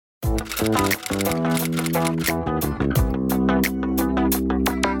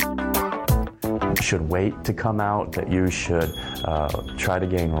Should wait to come out, that you should try to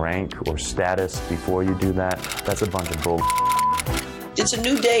gain rank or status before you do that. That's a bunch of bull. It's a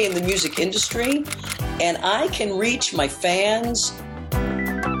new day in the music industry, and I can reach my fans.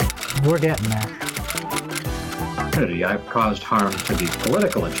 We're getting there. I've caused harm to the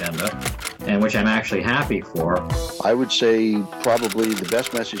political agenda, and which I'm actually happy for. I would say probably the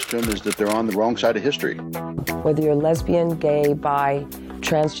best message to them is that they're on the wrong side of history. Whether you're lesbian, gay, bi,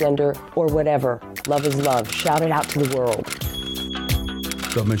 transgender, or whatever, love is love. Shout it out to the world.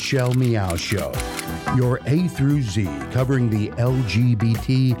 The Michelle Meow Show. Your A through Z, covering the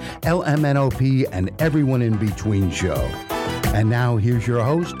LGBT, LMNOP, and everyone in between show. And now here's your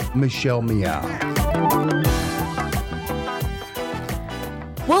host, Michelle Meow.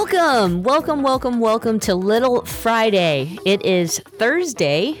 Welcome to Little Friday. It is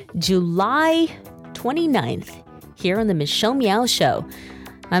Thursday, July 29th, here on the Michelle Meow Show.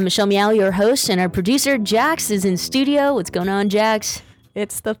 I'm Michelle Meow, your host, and our producer, Jax, is in studio. What's going on, Jax?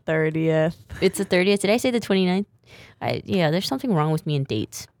 It's the 30th. It's the 30th. Did I say the 29th? Yeah, there's something wrong with me in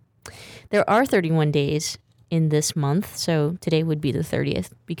dates. There are 31 days in this month, so today would be the 30th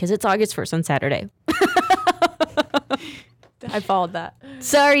because it's August 1st on Saturday. I followed that.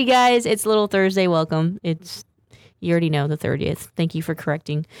 Sorry, guys. It's Little Thursday. Welcome. You already know the 30th. Thank you for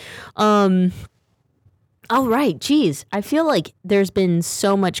correcting. All right. Geez, I feel like there's been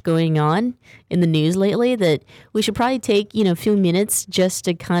so much going on in the news lately that we should probably take, a few minutes just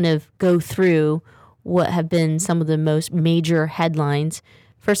to kind of go through what have been some of the most major headlines.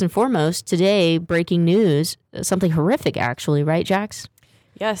 First and foremost, today, breaking news, something horrific, actually, right, Jax?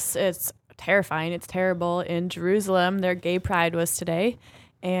 Yes, it's terrifying. It's terrible. In Jerusalem, their gay pride was today,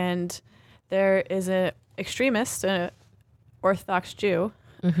 and there is an extremist, an Orthodox Jew,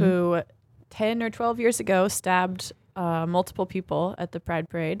 who 10 or 12 years ago stabbed multiple people at the Pride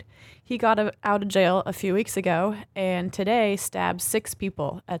Parade. He got out of jail a few weeks ago, and today stabbed 6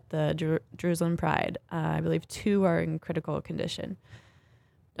 people at the Jerusalem Pride. I believe 2 are in critical condition.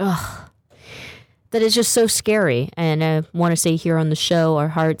 Ugh. That is just so scary. And I want to say here on the show, our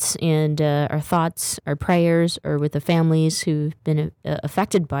hearts and our thoughts, our prayers are with the families who've been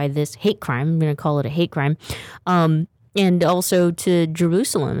affected by this hate crime. I'm going to call it a hate crime. And also to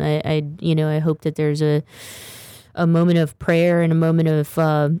Jerusalem. I hope that there's a moment of prayer and a moment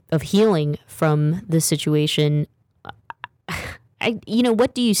of healing from this situation.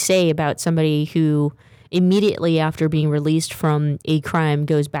 What do you say about somebody who immediately after being released from a crime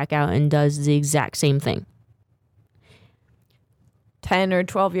goes back out and does the exact same thing? 10 or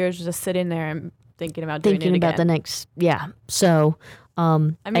 12 years just sitting there and thinking about doing it again. Thinking about the next, yeah. So,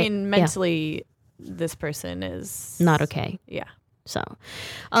 mentally, this person is not okay. Yeah. So,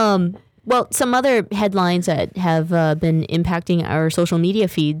 well, some other headlines that have been impacting our social media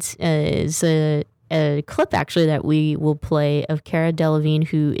feeds is a clip actually that we will play of Cara Delevingne,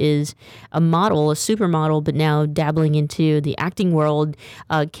 who is a model, a supermodel, but now dabbling into the acting world.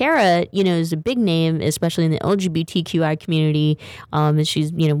 Cara, is a big name, especially in the LGBTQI community. And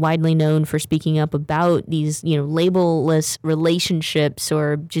she's, widely known for speaking up about these, label-less relationships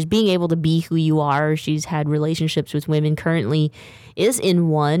or just being able to be who you are. She's had relationships with women, currently is in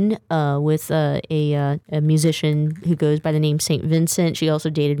one with a musician who goes by the name St. Vincent. She also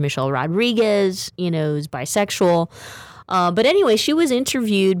dated Michelle Rodriguez, is bisexual. But anyway, she was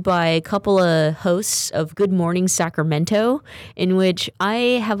interviewed by a couple of hosts of Good Morning Sacramento, in which I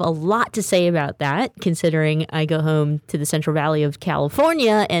have a lot to say about that, considering I go home to the Central Valley of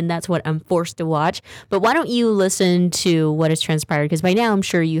California, and that's what I'm forced to watch. But why don't you listen to what has transpired? Because by now I'm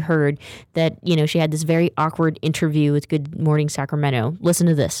sure you heard that, she had this very awkward interview with Good Morning Sacramento. Listen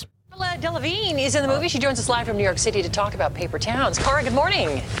to this. Cara Delevingne is in the movie. She joins us live from New York City to talk about Paper Towns. Cara, good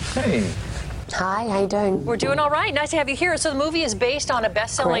morning. Hey. Hi, how you doing? We're doing all right. Nice to have you here. So the movie is based on a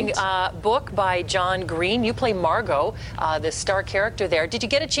best-selling book by John Green. You play Margot, the star character there. Did you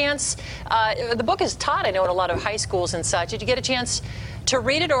get a chance? The book is taught, I know, in a lot of high schools and such. Did you get a chance to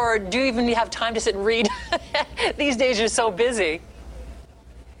read it, or do you even have time to sit and read? These days you're so busy.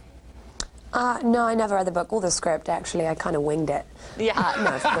 No, I never read the book or the script, actually. I kind of winged it. Yeah.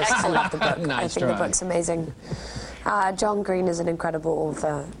 No, of course, I love the book. Nice I think the book's amazing. John Green is an incredible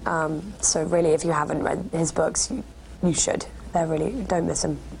author. So really, if you haven't read his books, you should. They're really, don't miss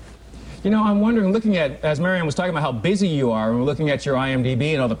them. I'm wondering, looking at, as Marianne was talking about how busy you are, and we're looking at your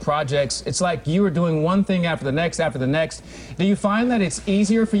IMDb and all the projects, it's like you are doing one thing after the next after the next. Do you find that it's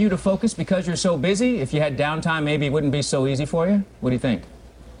easier for you to focus because you're so busy? If you had downtime, maybe it wouldn't be so easy for you? What do you think?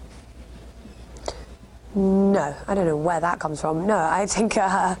 No, I don't know where that comes from. No, I think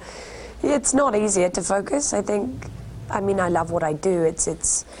it's not easier to focus. I love what I do.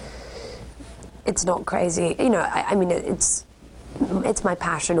 It's not crazy. It's my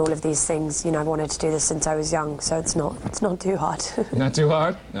passion, all of these things. I've wanted to do this since I was young, so it's not too hard. Not too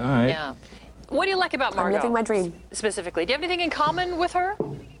hard? All right. Yeah. What do you like about Margot? I'm living my dream. Specifically. Do you have anything in common with her?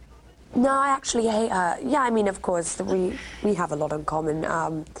 No, I actually hate her. Yeah, of course, we have a lot in common.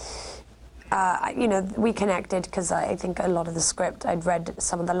 We connected because I think a lot of the script, I'd read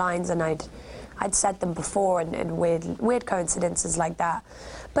some of the lines and I'd said them before, and weird coincidences like that.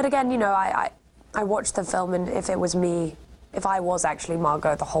 But again, I watched the film, and if it was me, if I was actually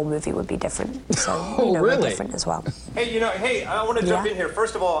Margot, the whole movie would be different. So, really? We're different as well. Hey, I want to jump in here.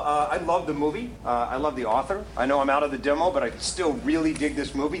 First of all, I love the movie. I love the author. I know I'm out of the demo, but I still really dig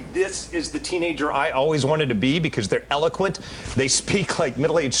this movie. This is the teenager I always wanted to be because they're eloquent. They speak like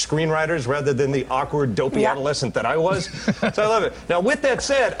middle-aged screenwriters rather than the awkward, dopey adolescent that I was. So I love it. Now, with that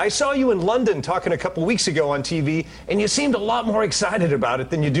said, I saw you in London talking a couple weeks ago on TV, and you seemed a lot more excited about it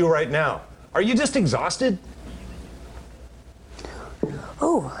than you do right now. Are you just exhausted?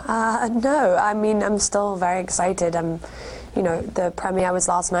 No. I'm still very excited. The premiere was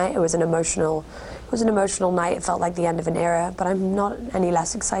last night. It was an emotional night. It felt like the end of an era, but I'm not any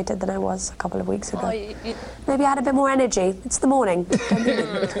less excited than I was a couple of weeks ago. Maybe I had a bit more energy. It's the morning.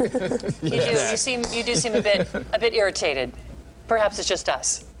 You do seem a bit irritated. Perhaps it's just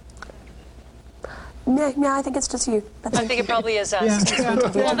us. Yeah, I think it's just you. I think it probably is us. Yeah.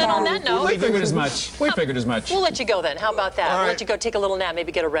 Well, then on that note... We figured as much. We'll let you go then. How about that? We'll let you go take a little nap,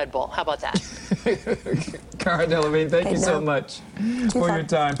 maybe get a Red Bull. How about that? Cara Delevingne, thank you so much for your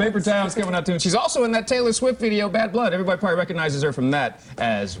time. Paper Towns coming out too. She's also in that Taylor Swift video, Bad Blood. Everybody probably recognizes her from that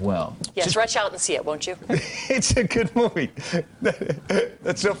as well. Yeah, stretch out and see it, won't you? It's a good movie.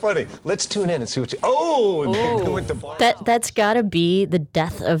 That's so funny. Let's tune in and see what you... with the bar. That's got to be the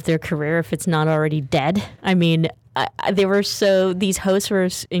death of their career if it's not already dead. These hosts were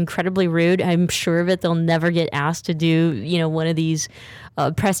incredibly rude. I'm sure that they'll never get asked to do, one of these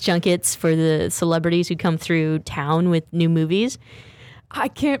press junkets for the celebrities who come through town with new movies. I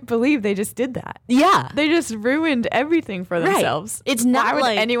can't believe they just did that. Yeah. They just ruined everything for themselves. Right. It's not Why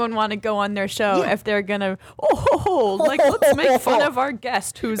would anyone want to go on their show if they're going to, let's make fun of our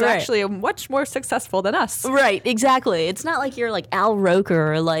guest who's actually much more successful than us. Right, exactly. It's not like you're like Al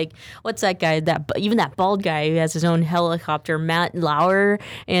Roker or what's that guy, even that bald guy who has his own helicopter, Matt Lauer,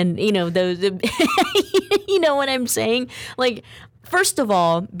 and, those, you know what I'm saying? First of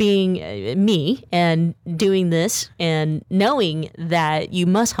all, being me and doing this and knowing that you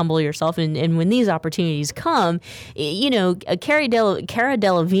must humble yourself, and when these opportunities come, Cara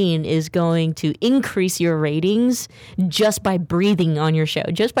Delevingne is going to increase your ratings just by breathing on your show,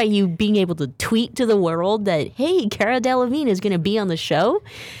 just by you being able to tweet to the world that, hey, Cara Delevingne is going to be on the show.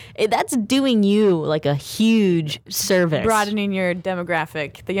 That's doing you a huge service. Broadening your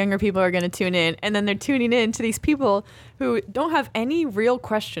demographic. The younger people are going to tune in, and then they're tuning in to these people who don't have any real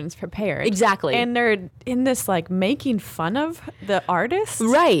questions prepared. Exactly. And they're in this making fun of the artist.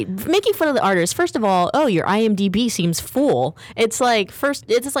 Right. Making fun of the artist. First of all, your IMDb seems full. It's like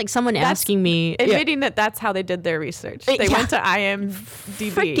someone asking me. Admitting that that's how they did their research. They went to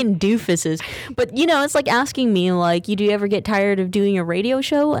IMDb. Freaking doofuses. But, it's like asking me, do you ever get tired of doing a radio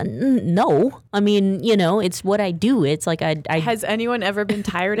show? No. It's what I do. It's like I Has anyone ever been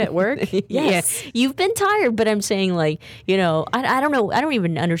tired at work? Yes. Yeah. You've been tired, but I'm saying I don't know. I don't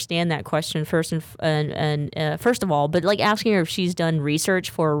even understand that question first of all, but asking her if she's done research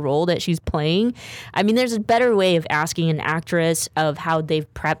for a role that she's playing. There's a better way of asking an actress of how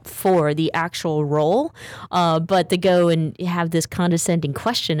they've prepped for the actual role, but to go and have this condescending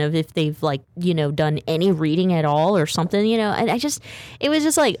question of if they've done any reading at all or something, and it was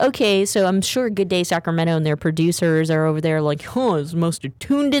just okay, so I'm sure Good Day Sacramento and their producers are over there it's the most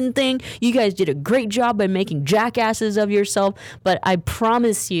tuned in thing. You guys did a great job by making jackasses of yourself, but I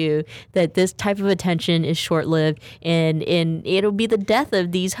promise you that this type of attention is short-lived, and it'll be the death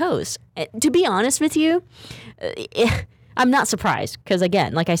of these hosts. To be honest with you, I'm not surprised because,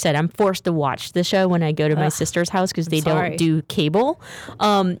 again, like I said, I'm forced to watch the show when I go to my sister's house because they don't do cable.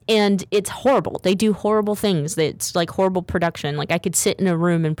 And it's horrible. They do horrible things. It's horrible production. I could sit in a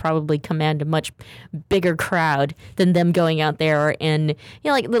room and probably command a much bigger crowd than them going out there. And,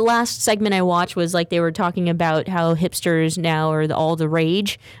 the last segment I watched was they were talking about how hipsters now are all the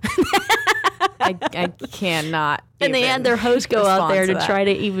rage. I cannot. And they had their host go out there to try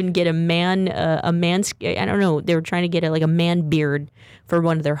to even get a man I don't know, they were trying to get a man beard for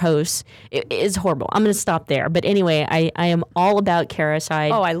one of their hosts. It's horrible. I'm going to stop there. But anyway, I am all about Kara's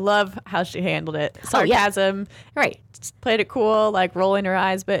side. Oh, I love how she handled it. Sarcasm. Oh, yeah. Right. Played it cool, like rolling her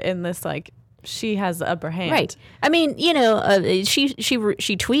eyes, but in this, like, she has the upper hand. Right. I mean, she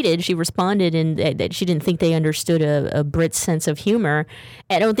tweeted, she responded, and that she didn't think they understood a Brit's sense of humor.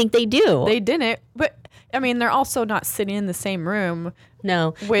 I don't think they do. They didn't. But, I mean, they're also not sitting in the same room.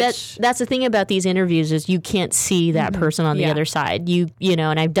 No. That's the thing about these interviews is you can't see that person on the other side. You know,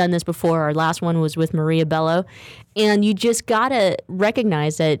 and I've done this before. Our last one was with Maria Bello. And you just got to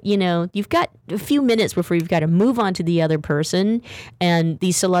recognize that, you've got a few minutes before you've got to move on to the other person. And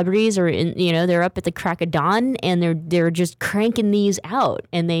these celebrities are, they're up at the crack of dawn and they're just cranking these out.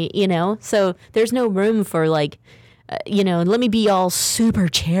 And they, so there's no room for let me be all super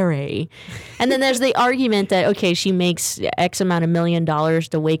cherry. And then there's the argument that, okay, she makes X amount of $1 million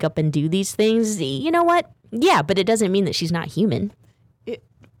to wake up and do these things. You know what? Yeah, but it doesn't mean that she's not human.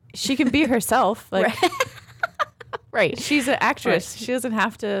 She can be herself. Like, right. She's an actress. Right. She doesn't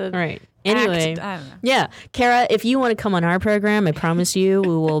have to. Right. Anyway, I don't know. Yeah, Kara, if you want to come on our program, I promise you, we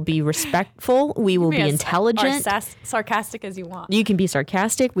will be respectful. We will be intelligent. Sarcastic as you want. You can be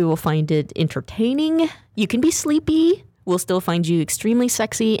sarcastic. We will find it entertaining. You can be sleepy. We'll still find you extremely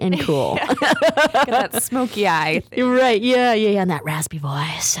sexy and cool. Got that smoky eye. You're right. Yeah. And that raspy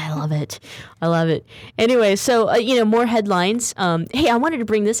voice. I love it. Anyway, so, more headlines. Hey, I wanted to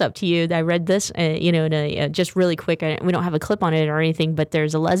bring this up to you. I read this, just really quick. We don't have a clip on it or anything, but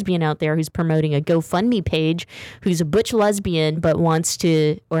there's a lesbian out there who's promoting a GoFundMe page who's a butch lesbian but wants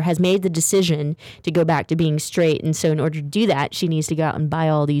to or has made the decision to go back to being straight. And so in order to do that, she needs to go out and buy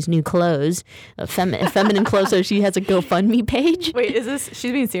all these new clothes, feminine clothes. So she has a GoFundMe page. Wait,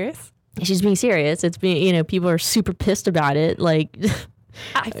 she's being serious? She's being serious. It's being, people are super pissed about it. Like,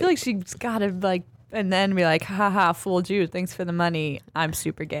 I feel like she's got to and then be like, haha, fooled you. Thanks for the money. I'm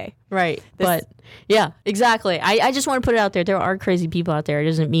super gay. Right. But yeah, exactly. I just want to put it out there. There are crazy people out there. It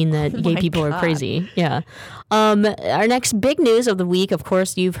doesn't mean that gay people are crazy. Yeah. Our next big news of the week, of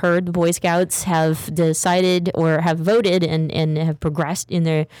course, you've heard the Boy Scouts have decided or have voted and have progressed in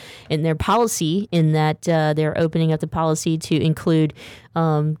their policy in that they're opening up the policy to include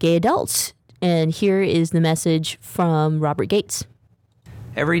gay adults. And here is the message from Robert Gates.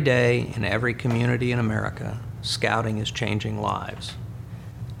 Every day in every community in America, Scouting is changing lives,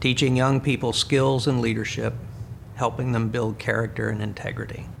 teaching young people skills and leadership, helping them build character and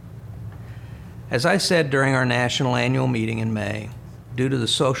integrity. As I said during our national annual meeting in May, due to the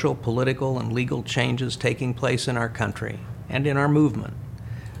social, political, and legal changes taking place in our country and in our movement,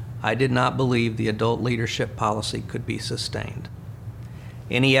 I did not believe the adult leadership policy could be sustained.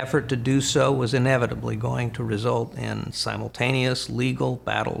 Any effort to do so was inevitably going to result in simultaneous legal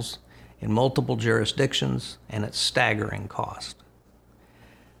battles in multiple jurisdictions and at staggering cost.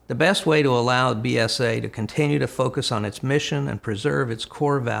 The best way to allow the BSA to continue to focus on its mission and preserve its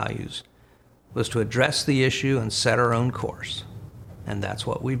core values was to address the issue and set our own course, and that's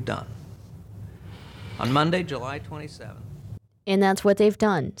what we've done. On Monday, July 27th, and that's what they've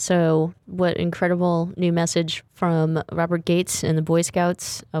done. So what incredible new message from Robert Gates and the Boy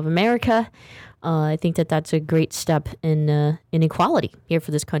Scouts of America. I think that's a great step in equality here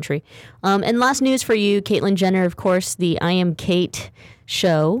for this country. And last news for you, Caitlyn Jenner, of course, the I Am Kate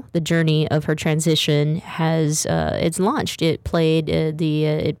show, the journey of her transition, has it's launched. It played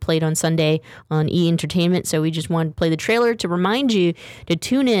on Sunday on E! Entertainment. So we just wanted to play the trailer to remind you to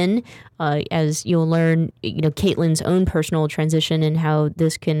tune in as you'll learn, Caitlyn's own personal transition and how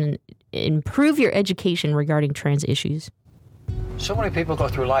this can improve your education regarding trans issues. So many people go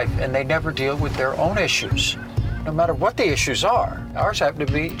through life and they never deal with their own issues, no matter what the issues are. Ours happen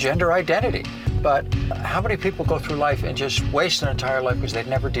to be gender identity. But how many people go through life and just waste an entire life because they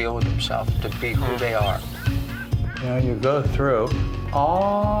never deal with themselves to be who they are? You go through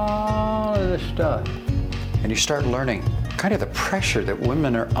all of this stuff. And you start learning kind of the pressure that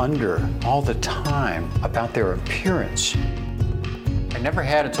women are under all the time about their appearance. I never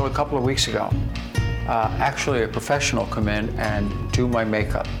had until a couple of weeks ago. Actually, a professional come in and do my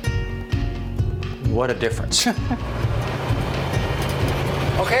makeup. What a difference.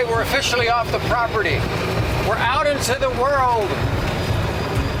 Okay, we're officially off the property. We're out into the world.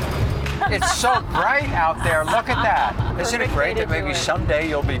 It's so bright out there. Look at that. Isn't it great that maybe someday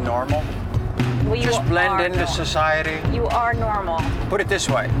you'll be normal? Well, just blend into society. You are normal. Put it this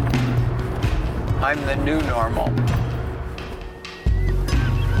way. I'm the new normal.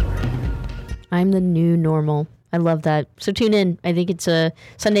 I'm the new normal. I love that. So tune in. I think it's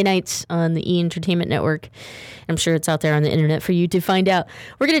Sunday nights on the E! Entertainment Network. I'm sure it's out there on the internet for you to find out.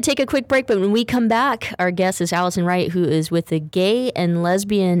 We're going to take a quick break, but when we come back, our guest is Allison Wright, who is with the Gay and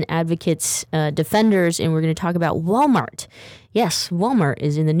Lesbian Advocates Defenders, and we're going to talk about Walmart. Yes, Walmart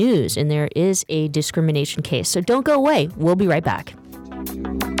is in the news, and there is a discrimination case. So don't go away. We'll be right back.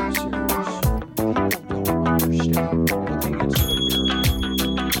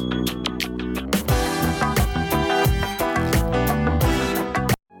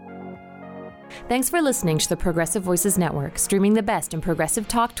 Thanks for listening to the Progressive Voices Network, streaming the best in progressive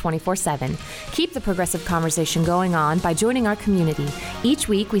talk 24/7. Keep the progressive conversation going on by joining our community. Each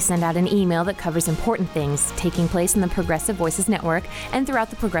week, we send out an email that covers important things taking place in the Progressive Voices Network and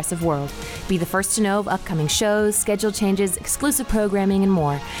throughout the progressive world. Be the first to know of upcoming shows, schedule changes, exclusive programming, and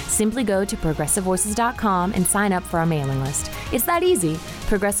more. Simply go to progressivevoices.com and sign up for our mailing list. It's that easy.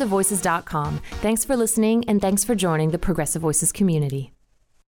 progressivevoices.com. Thanks for listening, and thanks for joining the Progressive Voices community.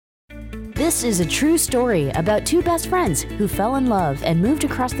 This is a true story about two best friends who fell in love and moved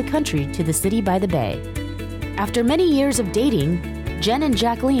across the country to the city by the bay. After many years of dating, Jen and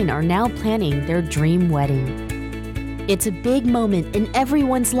Jacqueline are now planning their dream wedding. It's a big moment in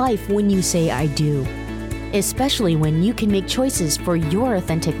everyone's life when you say I do, especially when you can make choices for your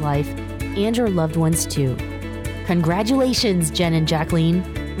authentic life and your loved ones too. Congratulations, Jen and Jacqueline.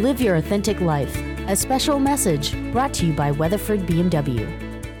 Live your authentic life. A special message brought to you by Weatherford BMW.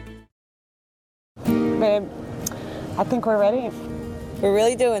 Babe, I think we're ready. We're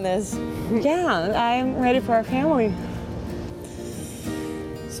really doing this. Yeah, I'm ready for our family.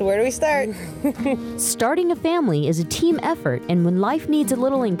 So where do we start? Starting a family is a team effort, and when life needs a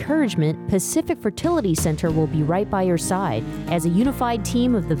little encouragement, Pacific Fertility Center will be right by your side. As a unified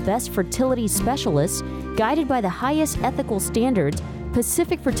team of the best fertility specialists, guided by the highest ethical standards,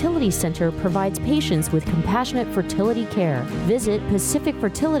 Pacific Fertility Center provides patients with compassionate fertility care. Visit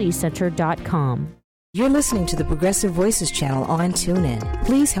pacificfertilitycenter.com. You're listening to the Progressive Voices channel on TuneIn.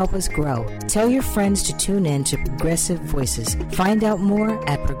 Please help us grow. Tell your friends to tune in to Progressive Voices. Find out more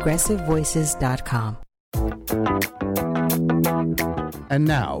at progressivevoices.com. And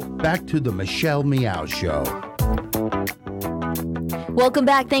now, back to the Michelle Meow Show. Welcome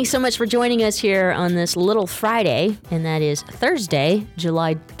back. Thanks so much for joining us here on this little Friday, and that is Thursday,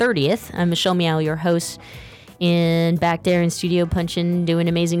 July 30th. I'm Michelle Meow, your host. And back there in studio punching, doing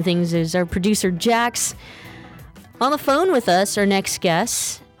amazing things is our producer, Jax. On the phone with us, our next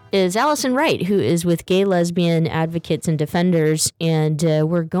guest is Allison Wright, who is with Gay, Lesbian Advocates and Defenders. And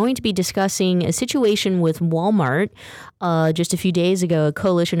we're going to be discussing a situation with Walmart. Just a few days ago, a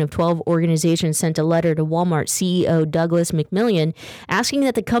coalition of 12 organizations sent a letter to Walmart CEO Douglas McMillan asking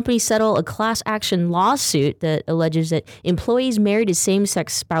that the company settle a class action lawsuit that alleges that employees married to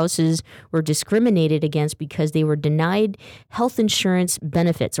same-sex spouses were discriminated against because they were denied health insurance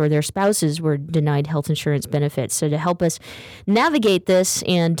benefits, or their spouses were denied health insurance benefits. So to help us navigate this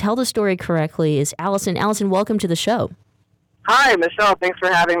and tell the story correctly is Allison. Allison, welcome to the show. Hi, Michelle. Thanks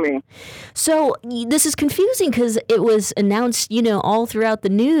for having me. So this is confusing because it was announced, all throughout the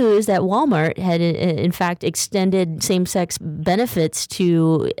news that Walmart had, in fact, extended same-sex benefits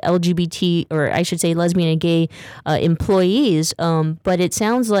to LGBT, or I should say lesbian and gay employees. But it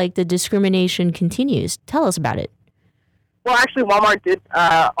sounds like the discrimination continues. Tell us about it. Well, actually, Walmart did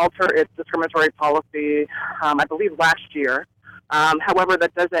alter its discriminatory policy, I believe, last year. However,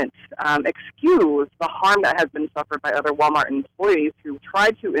 that doesn't excuse the harm that has been suffered by other Walmart employees who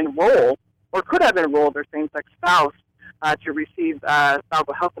tried to enroll or could have enrolled their same-sex spouse to receive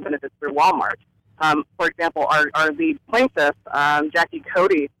spousal health benefits through Walmart. For example, our lead plaintiff, Jackie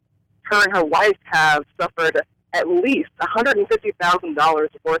Cody, her and her wife have suffered at least $150,000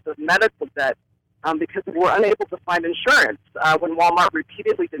 worth of medical debt because they were unable to find insurance when Walmart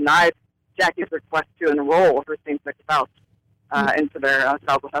repeatedly denied Jackie's request to enroll her same-sex spouse into their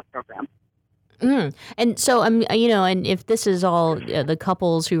spousal health program. And so, and if this is all the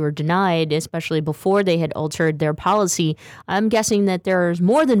couples who were denied, especially before they had altered their policy, I'm guessing that there's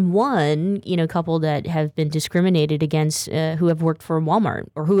more than one, couple that have been discriminated against who have worked for Walmart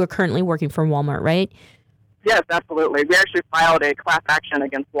or who are currently working for Walmart, right? Yes, absolutely. We actually filed a class action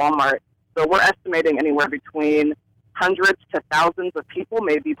against Walmart. So we're estimating anywhere between hundreds to thousands of people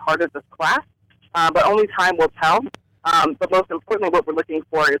may be part of this class, but only time will tell. But most importantly, what we're looking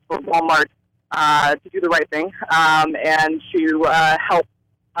for is for Walmart to do the right thing and to help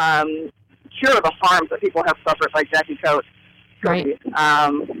cure the harms that people have suffered, like Jackie Cody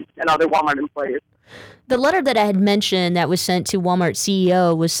and other Walmart employees. The letter that I had mentioned that was sent to Walmart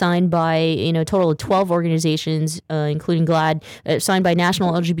CEO was signed by, a total of 12 organizations, including GLAAD, signed by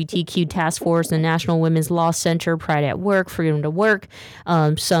National LGBTQ Task Force, the National Women's Law Center, Pride at Work, Freedom to Work,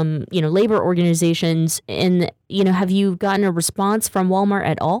 some, labor organizations. And, have you gotten a response from Walmart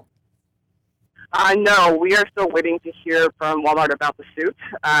at all? No, we are still waiting to hear from Walmart about the suit.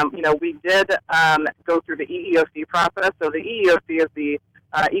 We did go through the EEOC process. So the EEOC is the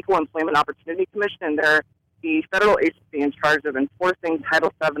Equal Employment Opportunity Commission, and they're the federal agency in charge of enforcing Title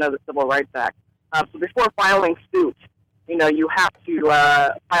VII of the Civil Rights Act. So before filing suit, you have to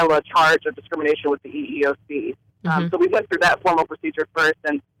file a charge of discrimination with the EEOC. So we went through that formal procedure first,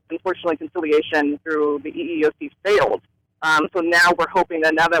 and unfortunately conciliation through the EEOC failed. So now we're hoping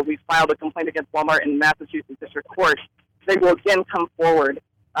that now that we've filed a complaint against Walmart in Massachusetts District Court, they will again come forward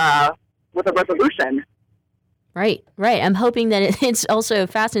with a resolution. Right. I'm hoping that it's also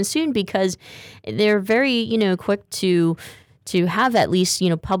fast and soon because they're very, quick to have at least,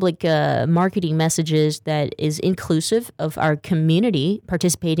 public marketing messages that is inclusive of our community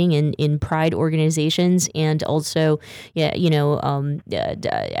participating in pride organizations and also, at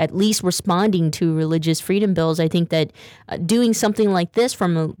least responding to religious freedom bills. I think that doing something like this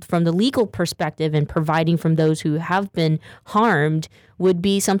from the legal perspective and providing from those who have been harmed would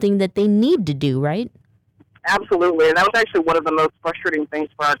be something that they need to do, right? Absolutely, and that was actually one of the most frustrating things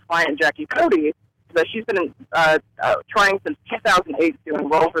for our client, Jackie Cody, that she's been trying since 2008 to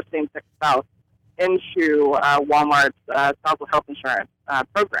enroll her same-sex spouse into Walmart's spousal health insurance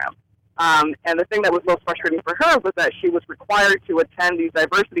program. And the thing that was most frustrating for her was that she was required to attend these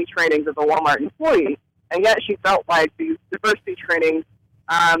diversity trainings as a Walmart employee, and yet she felt like these diversity trainings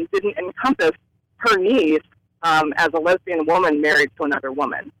didn't encompass her needs as a lesbian woman married to another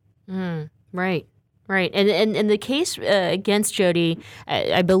woman. Right. And the case against Jody,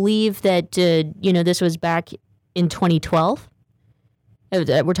 I believe that, this was back in 2012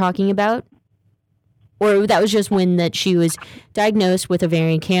 that we're talking about? Or that was just when that she was diagnosed with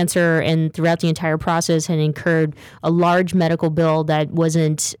ovarian cancer and throughout the entire process had incurred a large medical bill that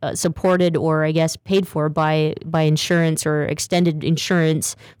wasn't supported or, I guess, paid for by insurance or extended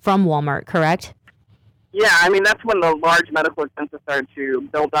insurance from Walmart, correct? Yeah, I mean, that's when the large medical expenses started to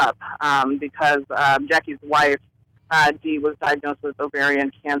build up because Jackie's wife, Dee, was diagnosed with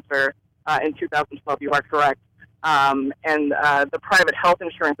ovarian cancer in 2012. You are correct. And the private health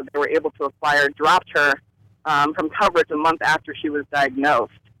insurance that they were able to acquire dropped her from coverage a month after she was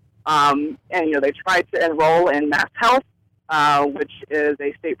diagnosed. And, they tried to enroll in Mass Health, which is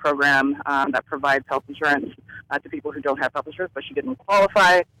a state program that provides health insurance to people who don't have health insurance, but she didn't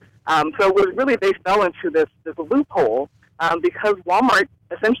qualify. So it was really, they fell into this loophole because Walmart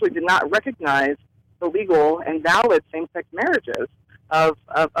essentially did not recognize the legal and valid same-sex marriages of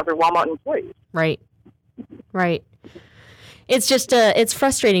other Walmart employees. Right. It's just, it's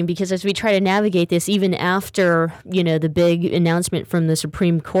frustrating because as we try to navigate this, even after, the big announcement from the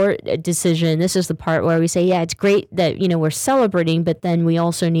Supreme Court decision, this is the part where we say, yeah, it's great that, we're celebrating, but then we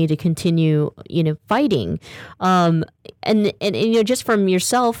also need to continue, fighting. And just from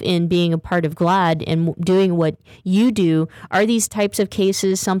yourself in being a part of GLAAD and doing what you do, are these types of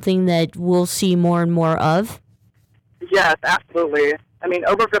cases something that we'll see more and more of? Yes, absolutely. I mean,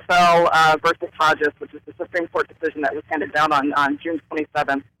 Obergefell versus Hodges, which is the Supreme Court decision that was handed down on June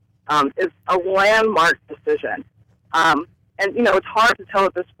 27th, is a landmark decision. And, it's hard to tell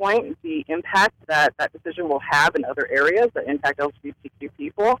at this point the impact that decision will have in other areas that impact LGBTQ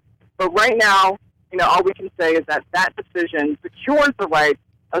people. But right now, all we can say is that decision secures the right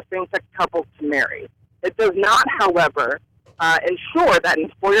of same-sex couples to marry. It does not, however, ensure that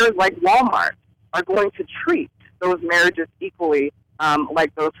employers like Walmart are going to treat those marriages equally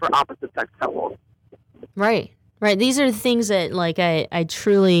like those for opposite-sex couples. Right. These are the things that,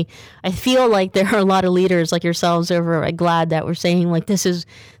 I feel like there are a lot of leaders like yourselves over at GLAAD that were saying, this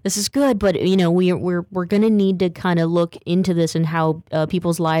is good, but, we're going to need to kind of look into this and how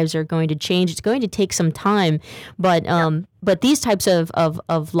people's lives are going to change. It's going to take some time, but these types of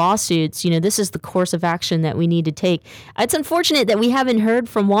lawsuits, this is the course of action that we need to take. It's unfortunate that we haven't heard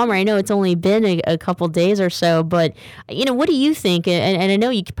from Walmart. I know it's only been a couple days or so, but, what do you think? And I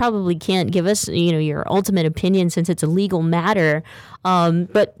know you probably can't give us, your ultimate opinion since it's a legal matter.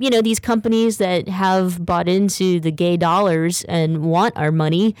 But, these companies that have bought into the gay dollars and want our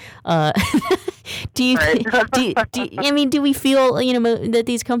money, do we feel, that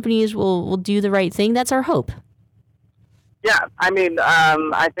these companies will do the right thing? That's our hope. Yeah, I mean,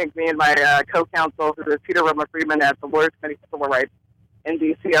 I think me and my co-counsel, who is Peter Roma-Friedman at the Lawyers Committee for Civil Rights in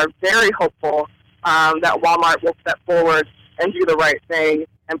D.C., are very hopeful that Walmart will step forward and do the right thing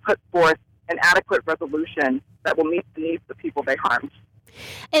and put forth an adequate resolution that will meet the needs of the people they harmed.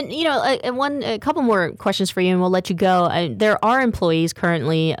 And, a couple more questions for you, and we'll let you go. There are employees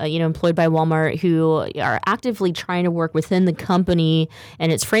currently, employed by Walmart who are actively trying to work within the company and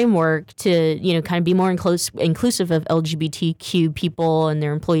its framework to, kind of be more inclusive of LGBTQ people and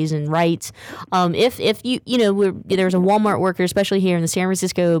their employees and rights. If there's a Walmart worker, especially here in the San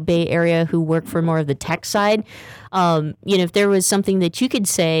Francisco Bay Area, who work for more of the tech side, if there was something that you could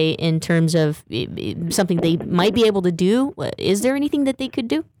say in terms of something they might be able to do, is there anything that they could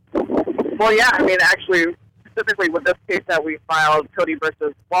do? Well, yeah, actually, specifically with this case that we filed, Cody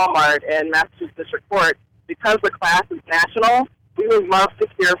versus Walmart in Massachusetts District Court, because the class is national, we would love to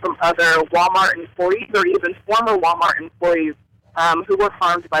hear from other Walmart employees or even former Walmart employees who were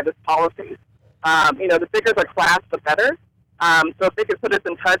harmed by this policy. The bigger the class, the better. So if they could put us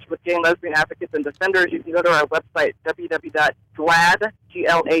in touch with gay and lesbian advocates and defenders, you can go to our website, www.glad.org,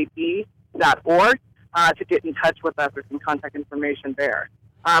 to get in touch with us or some contact information there.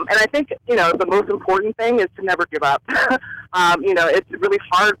 And I think, the most important thing is to never give up. It's really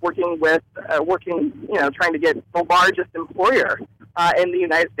hard working, trying to get the largest employer in the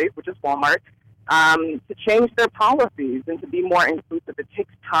United States, which is Walmart, to change their policies and to be more inclusive. It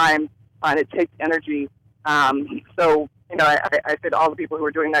takes time and it takes energy. I said all the people who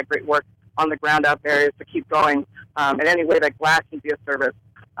are doing that great work on the ground out there is to keep going. In any way that GLAD can be of service,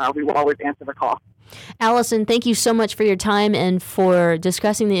 we will always answer the call. Allison, thank you so much for your time and for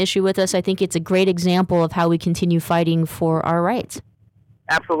discussing the issue with us. I think it's a great example of how we continue fighting for our rights.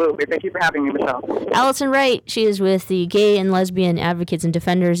 Absolutely. Thank you for having me, Michelle. Allison Wright, she is with the Gay and Lesbian Advocates and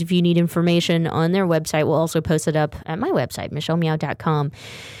Defenders. If you need information on their website, we'll also post it up at my website, michellemeow.com.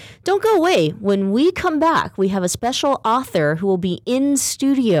 Don't go away. When we come back, we have a special author who will be in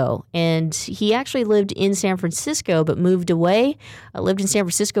studio. And he actually lived in San Francisco, but moved away. Lived in San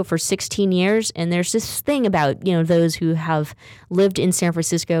Francisco for 16 years. And there's this thing about, those who have lived in San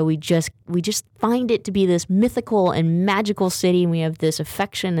Francisco. We just find it to be this mythical and magical city. And we have this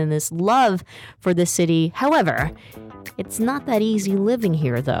affection and this love for this city. However, it's not that easy living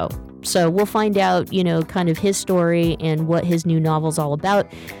here, though. So we'll find out, kind of his story and what his new novel's all about.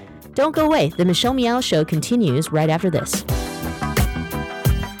 Don't go away. The Michelle Meow Show continues right after this.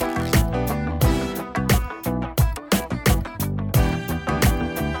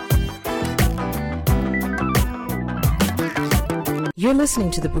 You're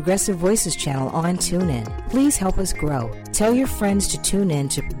listening to the Progressive Voices channel on TuneIn. Please help us grow. Tell your friends to tune in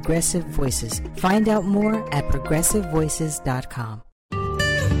to Progressive Voices. Find out more at progressivevoices.com.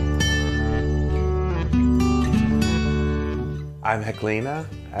 I'm Heklina.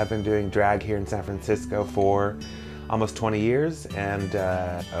 I've been doing drag here in San Francisco for almost 20 years, and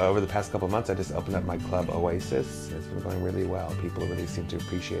over the past couple of months I just opened up my club Oasis. It's been going really well. People really seem to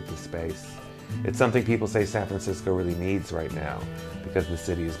appreciate the space. It's something people say San Francisco really needs right now because the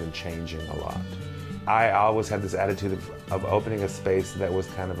city has been changing a lot. I always had this attitude of opening a space that was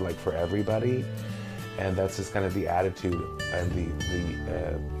kind of like for everybody, and that's just kind of the attitude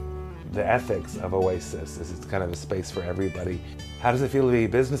and the ethics of Oasis is it's kind of a space for everybody. How does it feel to be a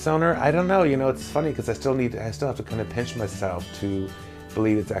business owner? I don't know. It's funny because I still have to kind of pinch myself to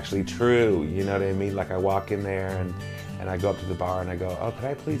believe it's actually true. You know what I mean? Like I walk in there and I go up to the bar and I go, oh, could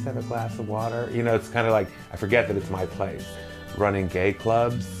I please have a glass of water? It's kind of like I forget that it's my place. Running gay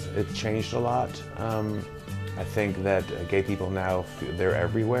clubs, it's changed a lot. I think that gay people now, they're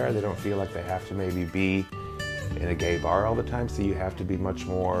everywhere. They don't feel like they have to maybe be in a gay bar all the time, so you have to be much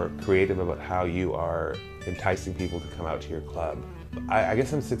more creative about how you are enticing people to come out to your club. I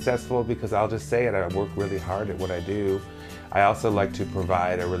guess I'm successful because I'll just say it, I work really hard at what I do. I also like to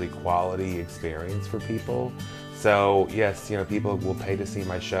provide a really quality experience for people. So yes, people will pay to see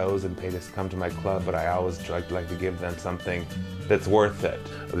my shows and pay to come to my club, but I always like to give them something that's worth it.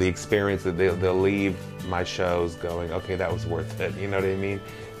 The experience that they'll leave my shows going, okay, that was worth it. You know what I mean?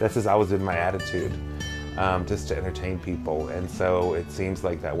 That's just always been my attitude. Just to entertain people, and so it seems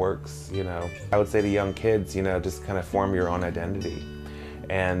like that works. I would say to young kids, just kind of form your own identity,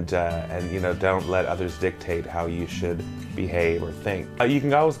 and don't let others dictate how you should behave or think. You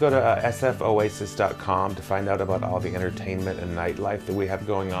can always go to sfoasis.com to find out about all the entertainment and nightlife that we have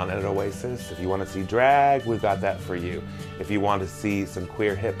going on at Oasis. If you want to see drag, we've got that for you. If you want to see some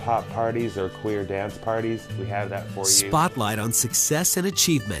queer hip-hop parties or queer dance parties, we have that for you. Spotlight on Success and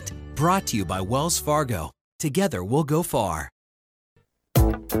Achievement, brought to you by Wells Fargo. Together we'll go far.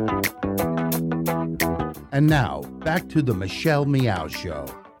 And now, back to the Michelle Meow Show.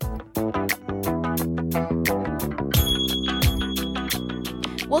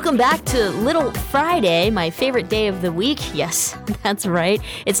 Welcome back to Little Friday, my favorite day of the week. Yes, that's right.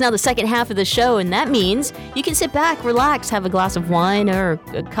 It's now the second half of the show, and that means you can sit back, relax, have a glass of wine or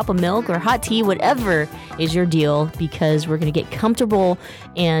a cup of milk or hot tea, whatever is your deal, because we're going to get comfortable,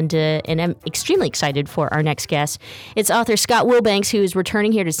 and I'm extremely excited for our next guest. It's author Scott Willbank, who is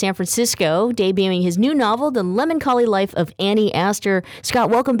returning here to San Francisco, debuting his new novel, The Lemoncholy Life of Annie Aster.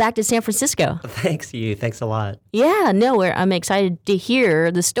 Scott, welcome back to San Francisco. Thanks, you. Thanks a lot. Yeah, no, I'm excited to hear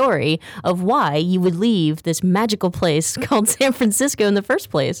the story of why you would leave this magical place called San Francisco in the first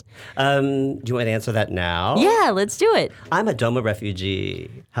place. Do you want to answer that now? Yeah, let's do it. I'm a DOMA refugee.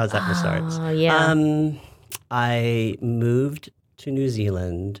 How's that for starts? Yeah. I moved to New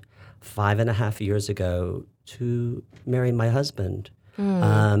Zealand 5.5 years ago to marry my husband.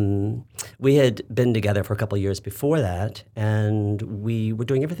 We had been together for a couple of years before that, and we were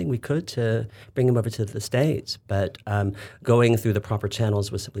doing everything we could to bring him over to the States, but going through the proper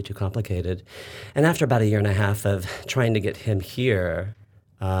channels was simply too complicated. And after about 1.5 years of trying to get him here,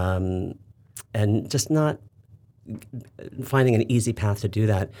 and just not finding an easy path to do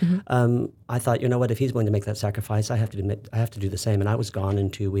that, I thought, you know what, if he's willing to make that sacrifice, I have to do the same. And I was gone in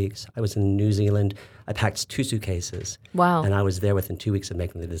 2 weeks. I was in New Zealand. I packed 2 suitcases. Wow. And I was there within 2 weeks of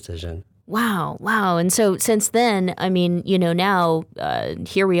making the decision. Wow. And so since then, I mean, now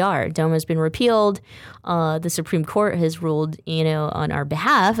here we are. DOMA's been repealed. The Supreme Court has ruled, on our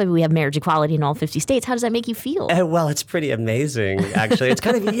behalf. I mean, we have marriage equality in all 50 states. How does that make you feel? Well, it's pretty amazing, actually. It's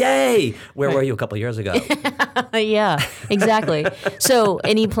kind of yay. Where were you a couple of years ago? Yeah, exactly. So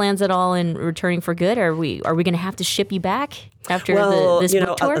any plans at all in returning for good? Are we going to have to ship you back after this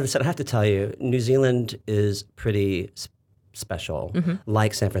book tour? Listen, I have to tell you, New Zealand is pretty special,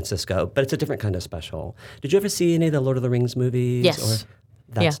 like San Francisco, but it's a different kind of special. Did you ever see any of the Lord of the Rings movies? Yes.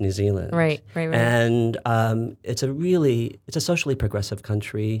 That's New Zealand. Right. And it's a socially progressive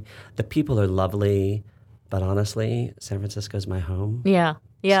country. The people are lovely, but honestly, San Francisco is my home. Yeah.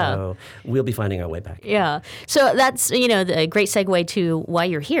 So we'll be finding our way back. Yeah. So that's, a great segue to why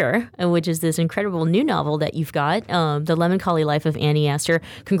you're here, which is this incredible new novel that you've got, The Lemoncholy Life of Annie Aster.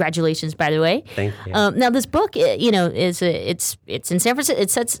 Congratulations, by the way. Thank you. Now, this book, it's in San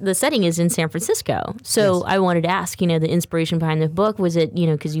Francisco. The setting is in San Francisco. So yes. I wanted to ask, the inspiration behind the book, was it,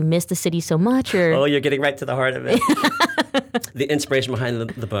 because you missed the city so much, or? Oh, you're getting right to the heart of it. The inspiration behind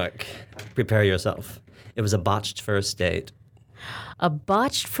the book, prepare yourself. It was a botched first date. A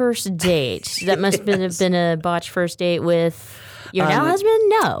botched first date. That must have been a botched first date with your now husband?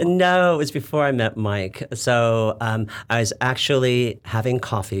 No, it was before I met Mike. So I was actually having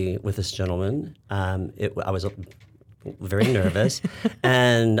coffee with this gentleman. I was very nervous,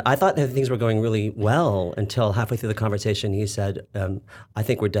 and I thought that things were going really well until halfway through the conversation he said, I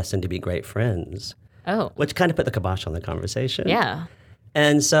think we're destined to be great friends. Oh. Which kind of put the kibosh on the conversation. Yeah.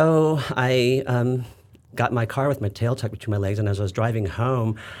 And so I got in my car with my tail tucked between my legs, and as I was driving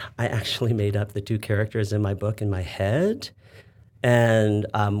home, I actually made up the 2 characters in my book in my head. And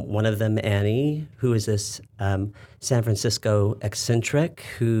one of them, Annie, who is this San Francisco eccentric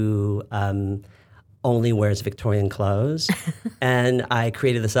who only wears Victorian clothes. And I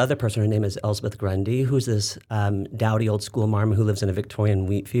created this other person, her name is Elspeth Grundy, who's this dowdy old school marm who lives in a Victorian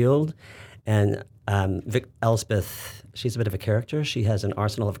wheat field. And Elspeth, she's a bit of a character. She has an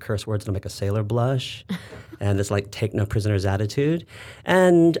arsenal of curse words that'll make a sailor blush, and this take no prisoners attitude.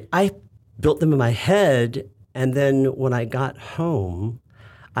 And I built them in my head, and then when I got home,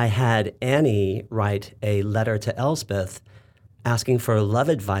 I had Annie write a letter to Elspeth asking for love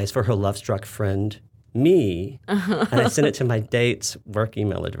advice for her love-struck friend, me, and I sent it to my date's work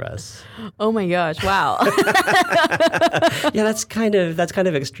email address. Oh my gosh! Wow. Yeah, that's kind of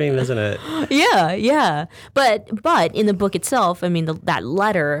extreme, isn't it? Yeah. But in the book itself, I mean, that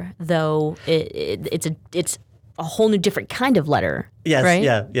letter, though, it's a whole new different kind of letter. Yes. Right?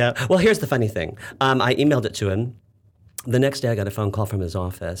 Yeah. Well, here's the funny thing. I emailed it to him. The next day, I got a phone call from his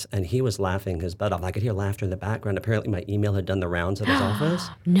office, and he was laughing his butt off. I could hear laughter in the background. Apparently, my email had done the rounds at his office.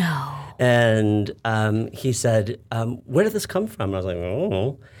 No. And he said, where did this come from? And I was like,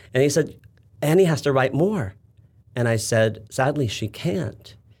 oh. And he said, Annie has to write more. And I said, sadly, she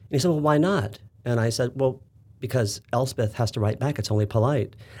can't. And he said, well, why not? And I said, well, because Elspeth has to write back. It's only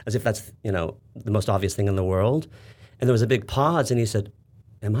polite. As if that's, the most obvious thing in the world. And there was a big pause, and he said,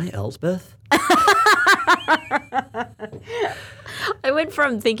 am I Elspeth? I went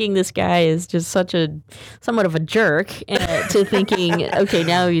from thinking this guy is just somewhat of a jerk to to thinking, okay,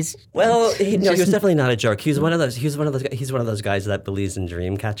 now he's well, he was definitely not a jerk. He's one of those guys that believes in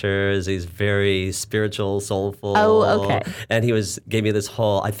dream catchers. He's very spiritual, soulful. Oh, okay. And gave me this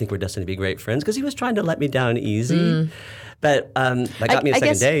whole, I think we're destined to be great friends, because he was trying to let me down easy. But that got me a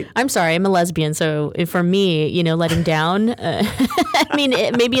second date. I'm sorry, I'm a lesbian, so for me, letting down, I mean,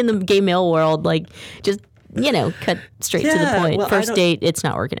 maybe in the gay male world, like, just, cut straight to the point. Well, First date, it's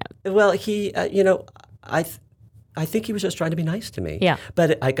not working out. Well, he, I think he was just trying to be nice to me. Yeah.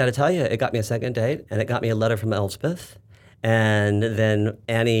 But I got to tell you, it got me a second date, and it got me a letter from Elspeth. And then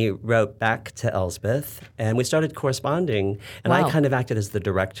Annie wrote back to Elspeth, and we started corresponding. And Wow. I kind of acted as the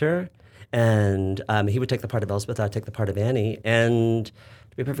director. And he would take the part of Elspeth, I'd take the part of Annie. And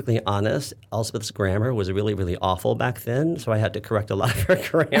to be perfectly honest, Elspeth's grammar was really, really awful back then, so I had to correct a lot of her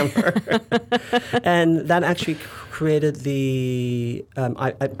grammar. And that actually created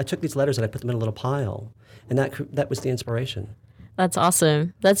I took these letters and I put them in a little pile. And that was the inspiration. That's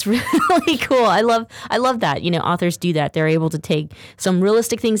awesome. That's really cool. I love that. Authors do that. They're able to take some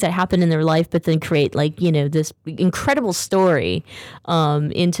realistic things that happen in their life, but then create this incredible story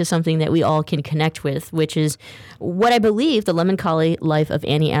into something that we all can connect with, which is what I believe the Lemoncholy Life of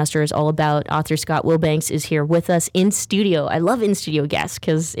Annie Aster is all about. Author Scott Willbank is here with us in studio. I love in studio guests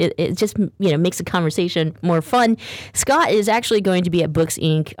because it just makes the conversation more fun. Scott is actually going to be at Books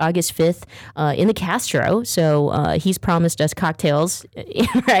Inc. August 5th in the Castro. So he's promised us cocktails,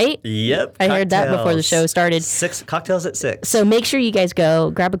 right? Yep. I heard that before the show started. 6 cocktails at 6. So make sure you guys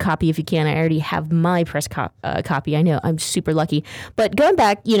go grab a copy if you can. I already have my press copy. I know I'm super lucky. But going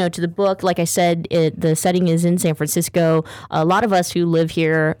back, to the book, like I said, the setting is in San Francisco. A lot of us who live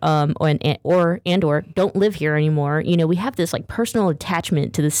here or don't live here anymore, we have this personal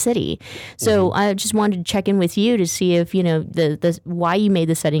attachment to the city. So I just wanted to check in with you to see if the why you made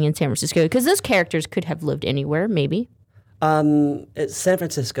the setting in San Francisco, because those characters could have lived anywhere, maybe. It's San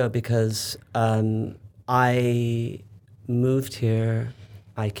Francisco because I moved here.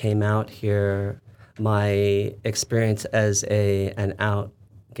 I came out here. My experience as an out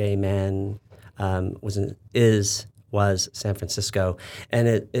gay man was San Francisco, and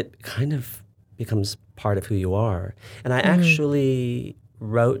it kind of becomes part of who you are. And I actually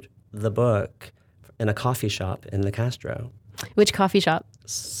wrote the book in a coffee shop in the Castro. Which coffee shop?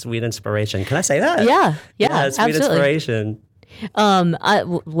 Sweet Inspiration. Can I say that? Yeah, Sweet absolutely. Inspiration.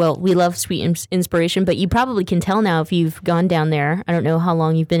 Well, we love Sweet Inspiration, but you probably can tell now if you've gone down there. I don't know how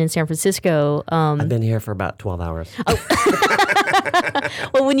long you've been in San Francisco. I've been here for about 12 hours.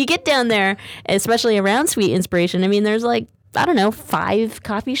 Well, when you get down there, especially around Sweet Inspiration, I mean, there's 5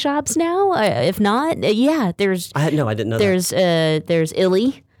 coffee shops now. If not, there's. I didn't know that. There's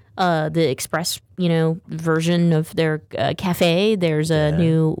Illy. The express, version of their cafe. There's a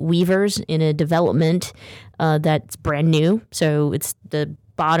new Weavers in a development that's brand new. So it's the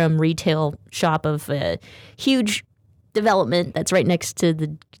bottom retail shop of a huge development that's right next to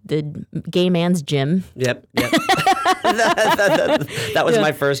the gay man's gym. Yep. That was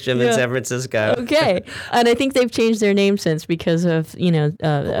my first gym in San Francisco. Okay. And I think they've changed their name since because of,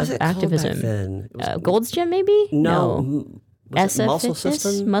 of activism. Gold's Gym, maybe? No. Muscle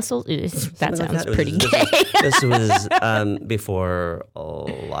System? That sounds pretty gay. This was before a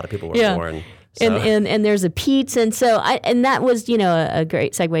lot of people were born. So. And there's a Pete's, and so that was a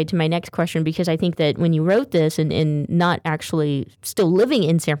great segue to my next question, because I think that when you wrote this and not actually still living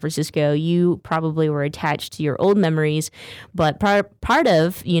in San Francisco, you probably were attached to your old memories, but part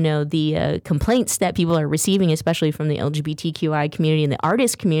of the complaints that people are receiving, especially from the LGBTQI community and the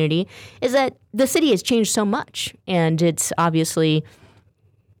artist community, is that the city has changed so much, and it's obviously.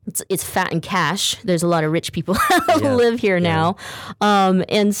 It's fat and cash. There's a lot of rich people who live here now.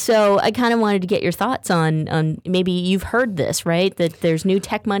 And so I kind of wanted to get your thoughts on maybe you've heard this, right? That there's new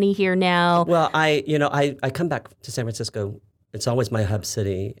tech money here now. Well, I come back to San Francisco. It's always my hub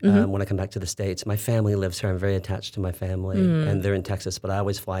city when I come back to the States. My family lives here. I'm very attached to my family, and they're in Texas, but I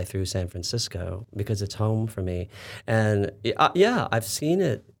always fly through San Francisco because it's home for me. And I've seen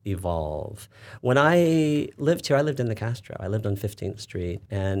it evolve. When I lived here, I lived in the Castro. I lived on 15th Street,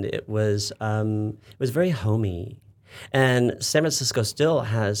 and it was very homey. And San Francisco still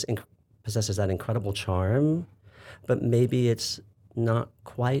possesses that incredible charm, but maybe it's not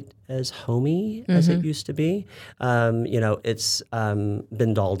quite as homey as it used to be. It's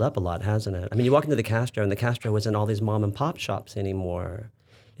been dolled up a lot, hasn't it? I mean, you walk into the Castro, and the Castro isn't all these mom and pop shops anymore.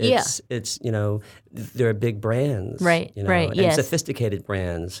 It's there are big brands, right? And yes. sophisticated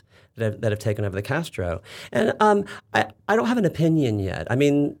brands that have taken over the Castro. And I don't have an opinion yet. I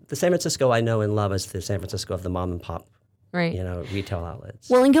mean, the San Francisco I know and love is the San Francisco of the mom and pop, right? Retail outlets.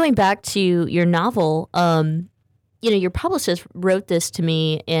 Well, and going back to your novel, your publicist wrote this to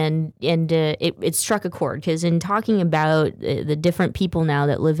me, and it struck a chord, because in talking about the different people now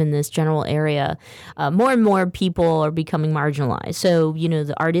that live in this general area, more and more people are becoming marginalized. So,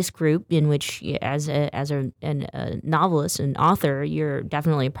 the artist group, in which as a novelist and author, you're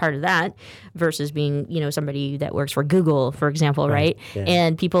definitely a part of that, versus being, somebody that works for Google, for example, right? Yeah.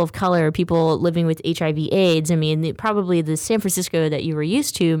 And people of color, people living with HIV/AIDS. I mean, probably the San Francisco that you were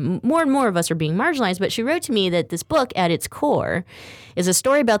used to, more and more of us are being marginalized. But she wrote to me that this book, at its core, is a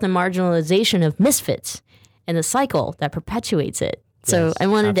story about the marginalization of misfits and the cycle that perpetuates it. So Yes, I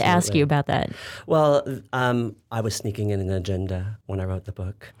wanted to ask absolutely. you about that. Well, I was sneaking in an agenda when I wrote the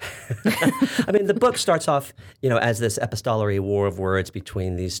book. I mean, the book starts off, as this epistolary war of words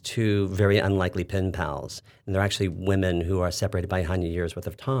between these two very unlikely pen pals. And they're actually women who are separated by 100 years worth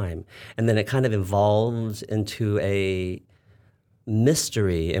of time. And then it kind of evolves into a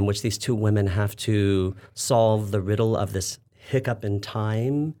mystery in which these two women have to solve the riddle of this hiccup in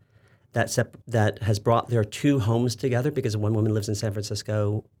time that has brought their two homes together, because one woman lives in San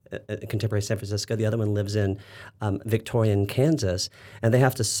Francisco, contemporary San Francisco, the other one lives in Victorian Kansas, and they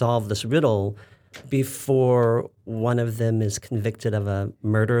have to solve this riddle before one of them is convicted of a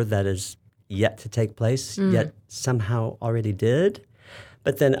murder that is yet to take place, yet somehow already did.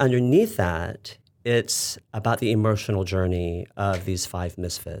 But then underneath that, it's about the emotional journey of these five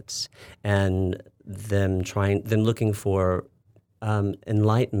misfits and them looking for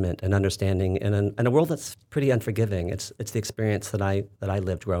enlightenment and understanding in a world that's pretty unforgiving. It's the experience that I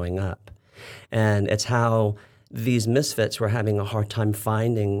lived growing up, and it's how these misfits were having a hard time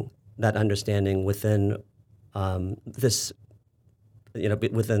finding that understanding within this,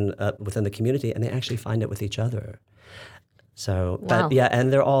 within the community, and they actually find it with each other. So, Wow. but yeah,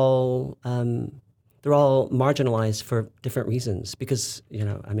 and they're all marginalized for different reasons, because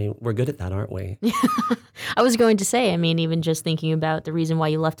we're good at that, aren't we? I was going to say, I mean, even just thinking about the reason why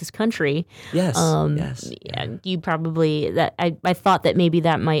you left this country. Yes. Yes. Yeah, you probably I thought that maybe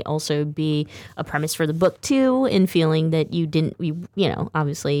that might also be a premise for the book too, in feeling that you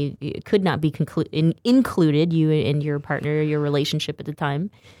obviously it could not be included, you and your partner, your relationship at the time.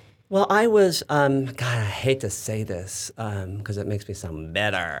 Well, I was, God, I hate to say this because it makes me sound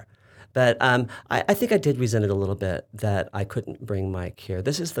better. But I think I did resent it a little bit that I couldn't bring Mike here.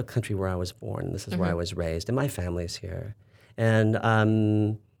 This is the country where I was born. This is where I was raised, and my family's here. And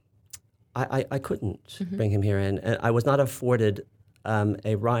I couldn't bring him here, and I was not afforded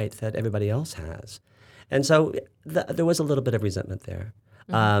a right that everybody else has. And so there was a little bit of resentment there.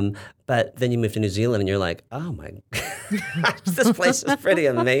 But then you move to New Zealand, and you're like, oh my gosh, this place is pretty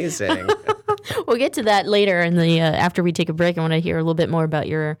amazing. We'll get to that later in the after we take a break. I want to hear a little bit more about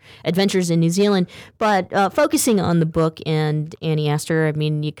your adventures in New Zealand. But focusing on the book and Annie Aster, I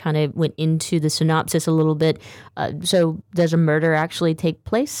mean, you kind of went into the synopsis a little bit. So does a murder actually take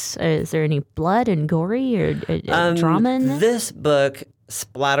place? Is there any blood and gory or drama in this? This book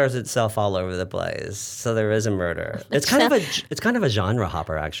splatters itself all over the place, so there is a murder. It's kind of a genre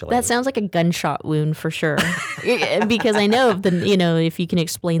hopper, actually. That sounds like a gunshot wound for sure. Because I know of if you can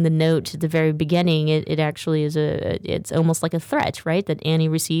explain the note at the very beginning, it actually is it's almost like a threat, right? That Annie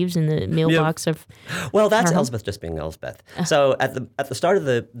receives in the mailbox of. Well, that's Elspeth just being Elspeth. So at the start of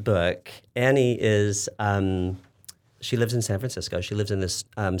the book, Annie is. She lives in San Francisco. She lives in this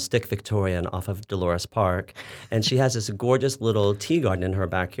stick Victorian off of Dolores Park. And she has this gorgeous little tea garden in her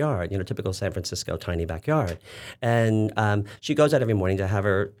backyard, typical San Francisco tiny backyard. And she goes out every morning to have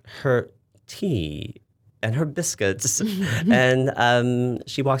her tea and her biscuits. And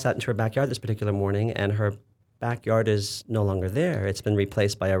she walks out into her backyard this particular morning, and her backyard is no longer there. It's been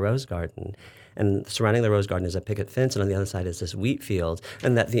replaced by a rose garden. And surrounding the rose garden is a picket fence, and on the other side is this wheat field.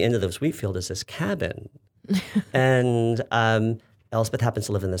 And at the end of this wheat field is this cabin. And Elspeth happens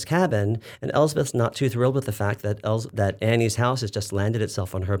to live in this cabin, and Elspeth's not too thrilled with the fact that Annie's house has just landed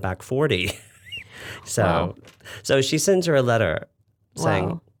itself on her back 40. So she sends her a letter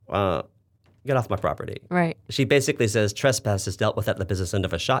saying, get off my property. Right. She basically says trespass is dealt with at the business end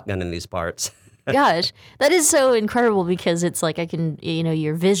of a shotgun in these parts. Gosh, that is so incredible, because it's like I can,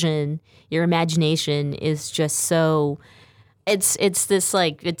 your vision, your imagination is just so. It's this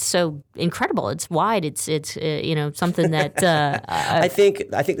like it's so incredible. It's wide. It's something that I think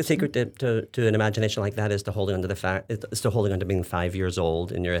the secret to an imagination like that is to holding on to being 5 years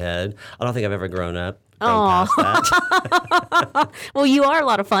old in your head. I don't think I've ever grown past that. Well, you are a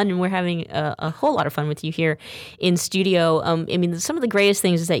lot of fun, and we're having a whole lot of fun with you here in studio. I mean, some of the greatest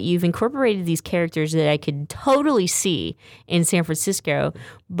things is that you've incorporated these characters that I could totally see in San Francisco.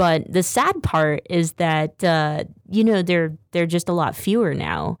 But the sad part is that they're just a lot fewer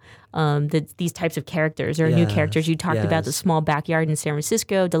now. these types of characters or new characters. You talked about the small backyard in San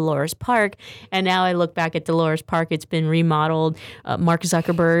Francisco, Dolores Park, and now I look back at Dolores Park. It's been remodeled. Mark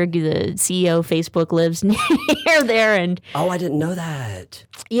Zuckerberg, the CEO of Facebook, lives near there. And I didn't know that.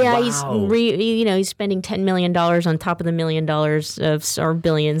 Yeah, Wow. he's spending $10 million on top of the $1 million or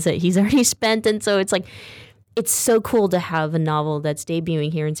billions that he's already spent, and so it's like. It's so cool to have a novel that's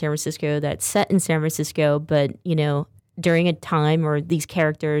debuting here in San Francisco, that's set in San Francisco, but during a time or these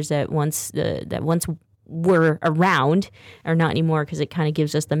characters that once were around are not anymore, because it kind of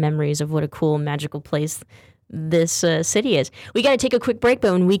gives us the memories of what a cool, magical place this city is. We got to take a quick break,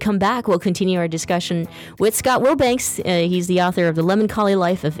 but when we come back, we'll continue our discussion with Scott Willbank. He's the author of The Lemoncholy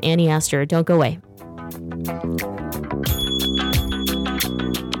Life of Annie Aster. Don't go away.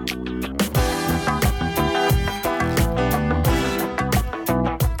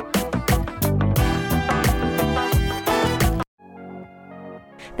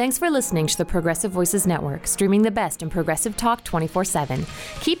 Thanks for listening to the Progressive Voices Network, streaming the best in progressive talk 24/7.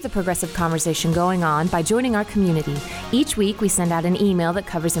 Keep the progressive conversation going on by joining our community. Each week, we send out an email that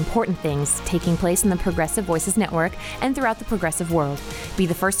covers important things taking place in the Progressive Voices Network and throughout the progressive world. Be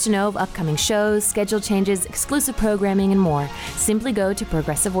the first to know of upcoming shows, schedule changes, exclusive programming, and more. Simply go to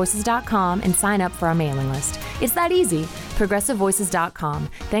progressivevoices.com and sign up for our mailing list. It's that easy. progressivevoices.com.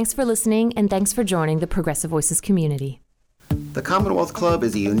 Thanks for listening, and thanks for joining the Progressive Voices community. The Commonwealth Club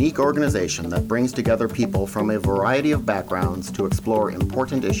is a unique organization that brings together people from a variety of backgrounds to explore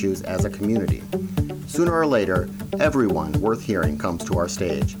important issues as a community. Sooner or later, everyone worth hearing comes to our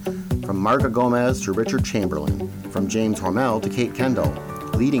stage. From Marga Gomez to Richard Chamberlain, from James Hormel to Kate Kendall,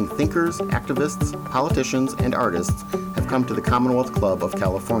 leading thinkers, activists, politicians, and artists have come to the Commonwealth Club of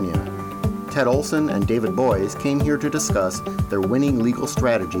California. Ted Olson and David Boies came here to discuss their winning legal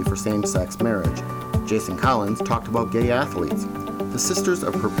strategy for same-sex marriage. Jason Collins talked about gay athletes. The Sisters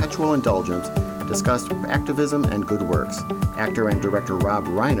of Perpetual Indulgence discussed activism and good works. Actor and director Rob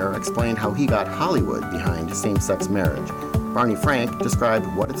Reiner explained how he got Hollywood behind same-sex marriage. Barney Frank described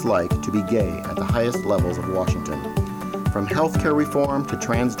what it's like to be gay at the highest levels of Washington. From healthcare reform to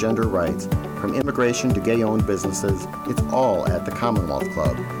transgender rights, from immigration to gay-owned businesses, it's all at the Commonwealth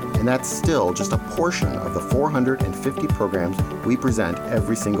Club. And that's still just a portion of the 450 programs we present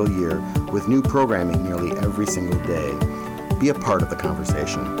every single year, with new programming nearly every single day. Be a part of the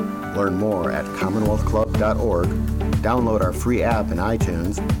conversation. Learn more at commonwealthclub.org, download our free app in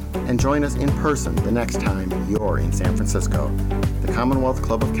iTunes, and join us in person the next time you're in San Francisco. The Commonwealth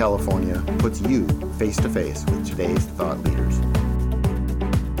Club of California puts you face to face with today's thought leaders.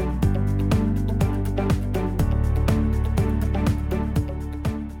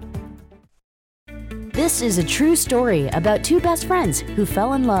 This is a true story about two best friends who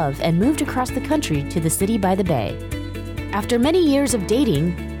fell in love and moved across the country to the city by the bay. After many years of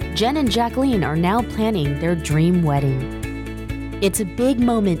dating, Jen and Jacqueline are now planning their dream wedding. It's a big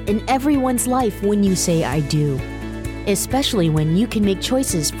moment in everyone's life when you say I do, especially when you can make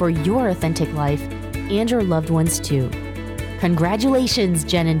choices for your authentic life and your loved ones too. Congratulations,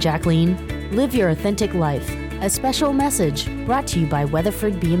 Jen and Jacqueline. Live your authentic life. A special message brought to you by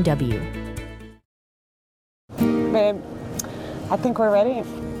Weatherford BMW. Babe, I think we're ready.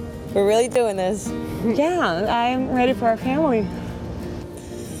 We're really doing this. Yeah, I'm ready for our family.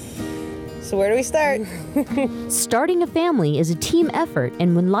 So where do we start? Starting a family is a team effort,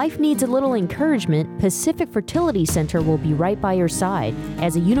 and when life needs a little encouragement, Pacific Fertility Center will be right by your side.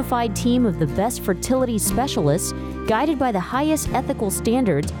 As a unified team of the best fertility specialists, guided by the highest ethical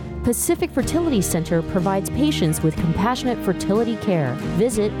standards, Pacific Fertility Center provides patients with compassionate fertility care.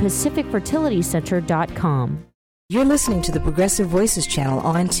 Visit pacificfertilitycenter.com. You're listening to the Progressive Voices channel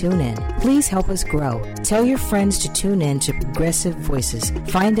on TuneIn. Please help us grow. Tell your friends to tune in to Progressive Voices.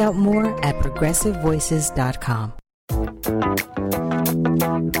 Find out more at progressivevoices.com.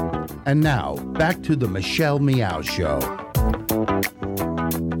 And now, back to the Michelle Meow Show.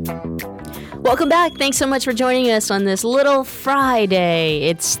 Welcome back. Thanks so much for joining us on this little Friday.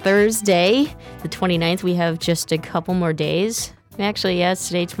 It's Thursday, the 29th. We have just a couple more days. Actually, yes,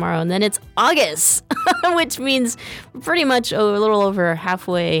 today, tomorrow, and then it's August, which means pretty much a little over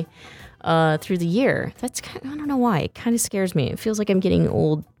halfway through the year. I don't know why. It kind of scares me. It feels like I'm getting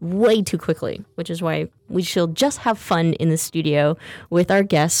old way too quickly, which is why we should just have fun in the studio with our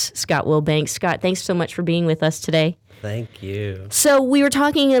guest, Scott Willbank. Scott, thanks so much for being with us today. Thank you. So we were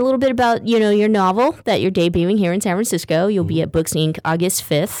talking a little bit about, your novel that you're debuting here in San Francisco. You'll be at Books Inc. August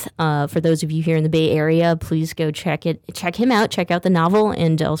 5th. For those of you here in the Bay Area, please go check him out, check out the novel,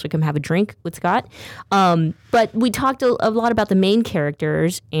 and also come have a drink with Scott. But we talked a lot about the main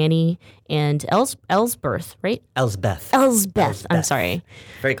characters, Annie and Elsbeth, right? Elsbeth. I'm sorry.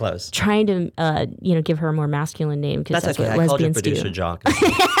 Very close. Trying to, give her a more masculine name because that's okay. what I called you lesbians producer do. Jock.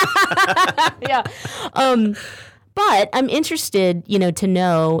 Yeah. But I'm interested, to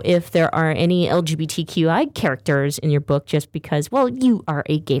know if there are any LGBTQI characters in your book, just because, you are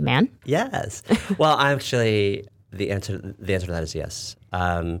a gay man. Yes. Well, actually, the answer to that is yes.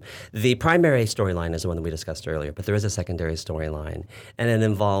 The primary storyline is the one that we discussed earlier, but there is a secondary storyline, and it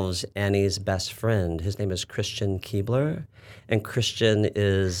involves Annie's best friend. His name is Christian Keebler, and Christian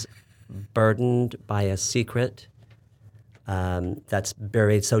is burdened by a secret that's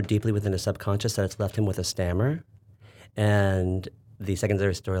buried so deeply within his subconscious that it's left him with a stammer. And the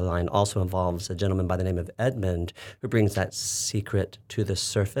secondary storyline also involves a gentleman by the name of Edmund who brings that secret to the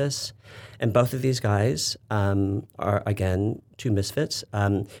surface. And both of these guys are, again, two misfits.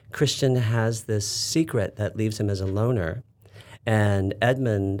 Christian has this secret that leaves him as a loner. And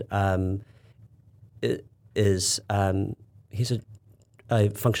Edmund he's a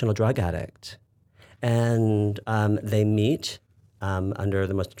functional drug addict. And they meet under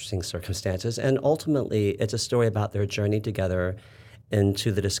the most interesting circumstances. And ultimately, it's a story about their journey together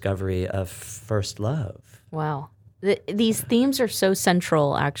into the discovery of first love. Wow. These themes are so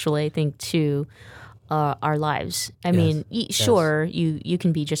central, actually, I think, to our lives. I mean, sure, you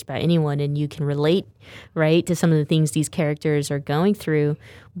can be just about anyone and you can relate, right, to some of the things these characters are going through.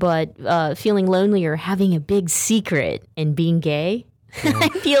 But feeling lonely or having a big secret and being gay, I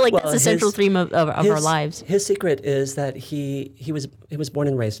feel like that's a central theme of our lives. His secret is that he was born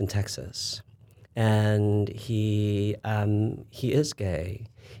and raised in Texas, and he is gay.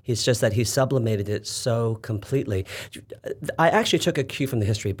 It's just that he sublimated it so completely. I actually took a cue from the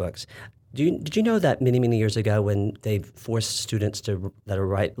history books. Did you know that many, many years ago, when they forced students that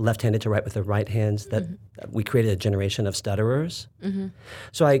are left-handed to write with their right hands, that we created a generation of stutterers? Mm-hmm.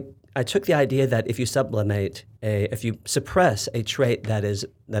 So I took the idea that if you if you suppress a trait that is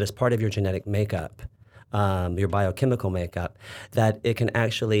part of your genetic makeup, your biochemical makeup, that it can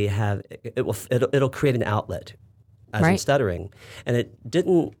actually it'll create an outlet, as in stuttering. And it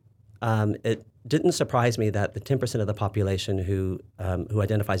didn't surprise me that the 10% of the population who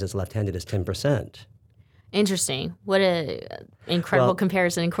identifies as left-handed is 10%. Interesting. What a incredible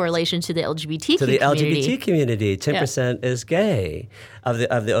comparison and correlation to the LGBT community. To the LGBT community, 10% is gay of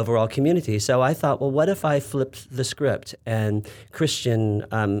the overall community. So I thought, well, what if I flipped the script and Christian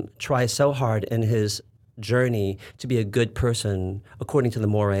tries so hard in his journey to be a good person according to the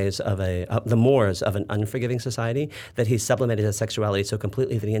mores of an unforgiving society, that he sublimated his sexuality so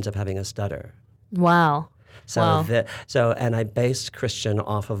completely that he ends up having a stutter. Wow. And I based Christian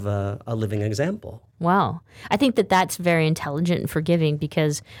off of a living example. Wow. I think that's very intelligent and forgiving,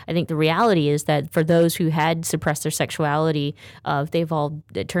 because I think the reality is that for those who had suppressed their sexuality, they've all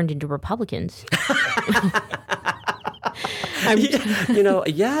turned into Republicans.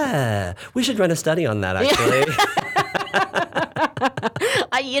 We should run a study on that, actually.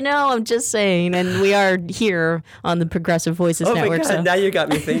 I'm just saying, and we are here on the Progressive Voices Network. Oh my God, so. Now you got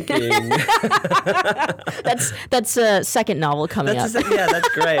me thinking. That's a second novel coming up. That's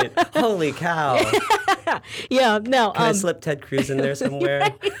great. Holy cow. Can I slip Ted Cruz in there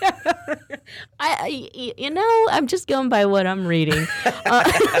somewhere? I'm just going by what I'm reading.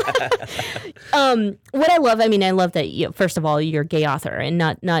 What I love that, first of all, you're a gay author, and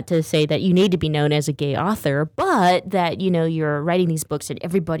not to say that you need to be known as a gay author, but that, you're writing these books that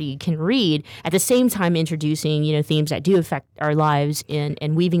everybody can read, at the same time introducing, themes that do affect our lives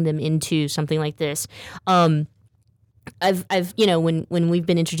and weaving them into something like this. I've when we've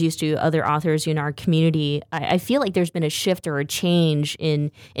been introduced to other authors in our community, I feel like there's been a shift or a change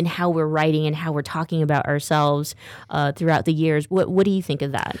in how we're writing and how we're talking about ourselves throughout the years. What do you think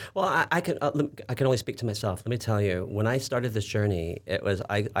of that? Well, I can only speak to myself. Let me tell you, when I started this journey, it was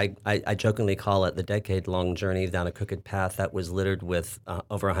I jokingly call it the decade-long journey down a crooked path that was littered with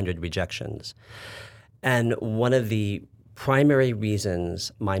over 100 rejections, and one of the primary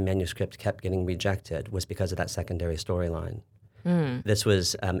reasons my manuscript kept getting rejected was because of that secondary storyline. This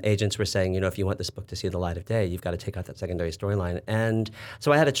was, agents were saying, if you want this book to see the light of day, you've got to take out that secondary storyline. And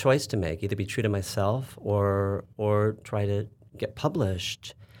so I had a choice to make, either be true to myself or try to get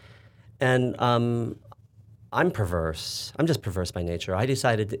published. And I'm perverse. I'm just perverse by nature. I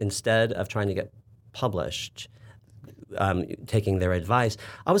decided instead of trying to get published, taking their advice,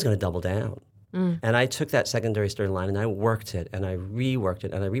 I was going to double down. And I took that secondary storyline and I worked it and I reworked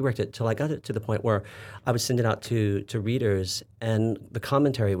it and I reworked it till I got it to the point where I would send it out to readers and the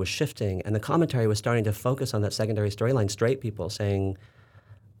commentary was shifting and the commentary was starting to focus on that secondary storyline, straight people saying,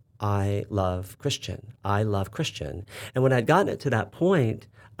 I love Christian. I love Christian. And when I'd gotten it to that point,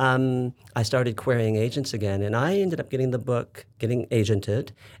 I started querying agents again and I ended up getting the book, getting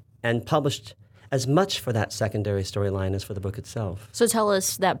agented and published as much for that secondary storyline as for the book itself. So tell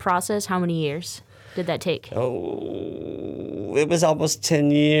us that process. How many years did that take? Oh, it was almost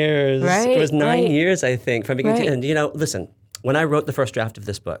 10 years. Right, it was 9 right. years, I think, from beginning Right. to end. You know, listen, when I wrote the first draft of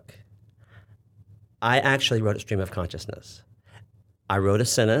this book, I actually wrote it stream of consciousness. I wrote a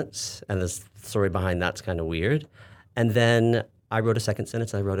sentence, and the story behind that's kind of weird. And then I wrote a second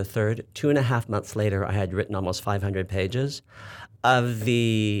sentence, and I wrote a third. 2.5 months later, I had written almost 500 pages of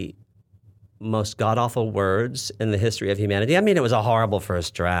the most god-awful words in the history of humanity. I mean, it was a horrible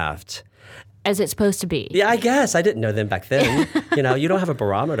first draft. As it's supposed to be. Yeah, I guess. I didn't know them back then. You know, you don't have a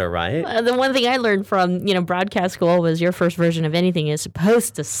barometer, right? The one thing I learned from, broadcast school was your first version of anything is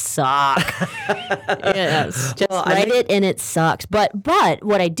supposed to suck. Yes. Just write it and it sucks. But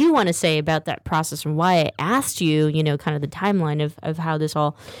what I do want to say about that process and why I asked you, kind of the timeline of how this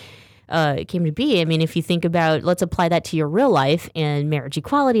all came to be. I mean, if you think about, let's apply that to your real life and marriage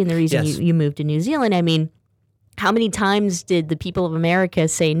equality and the reason Yes. you moved to New Zealand. I mean, how many times did the people of America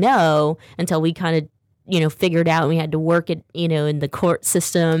say no until we kind of, figured out and we had to work it, in the court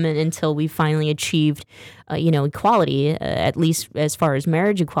system and until we finally achieved, equality, at least as far as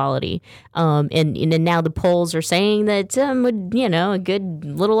marriage equality. And now the polls are saying that, a good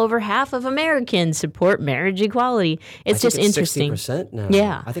little over half of Americans support marriage equality. It's just interesting. 60% now.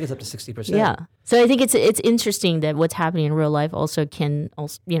 Yeah. I think it's up to 60%. Yeah. So I think it's interesting that what's happening in real life also can,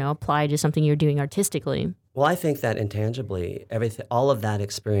 apply to something you're doing artistically. Well, I think that intangibly, all of that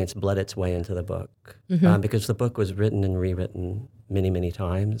experience bled its way into the book because the book was written and rewritten many, many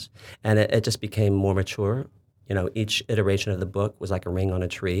times, and it just became more mature. Each iteration of the book was like a ring on a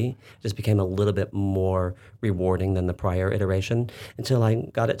tree. It just became a little bit more rewarding than the prior iteration until I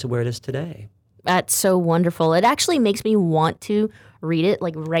got it to where it is today. That's so wonderful. It actually makes me want to read it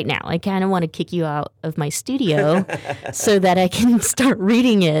like right now. I kind of want to kick you out of my studio so that I can start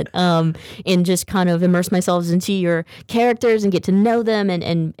reading it and just kind of immerse myself into your characters and get to know them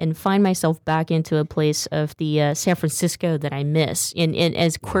and find myself back into a place of the San Francisco that I miss. And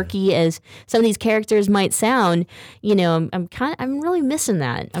as quirky as some of these characters might sound, I'm really missing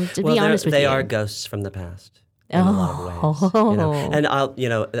that. To be honest with you. They are ghosts from the past. In a lot of ways. And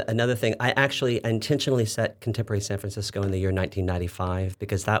another thing, I actually intentionally set contemporary San Francisco in the year 1995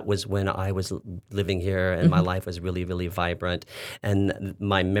 because that was when I was living here and my life was really, really vibrant. And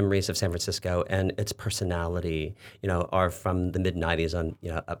my memories of San Francisco and its personality, are from the mid 90s on,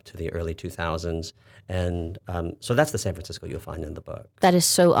 up to the early 2000s. And so that's the San Francisco you'll find in the book. That is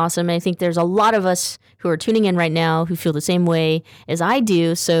so awesome. And I think there's a lot of us who are tuning in right now who feel the same way as I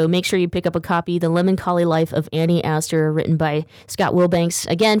do. So make sure you pick up a copy, The Lemoncholy Life of Annie Aster, written by Scott Willbank.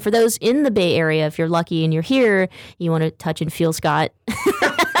 Again, for those in the Bay Area, if you're lucky and you're here, you want to touch and feel Scott.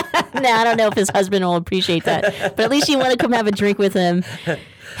 I don't know if his husband will appreciate that, but at least you want to come have a drink with him.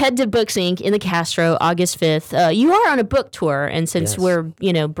 Head to Books Inc. in the Castro, August 5th. You are on a book tour, and since we're,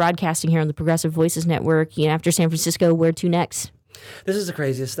 broadcasting here on the Progressive Voices Network, after San Francisco, where to next? This is the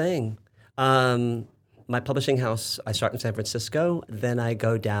craziest thing. My publishing house, I start in San Francisco, then I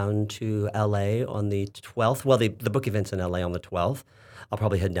go down to L.A. on the 12th. Well, the book event's in L.A. on the 12th. I'll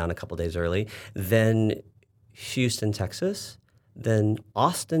probably head down a couple days early. Then Houston, Texas. Then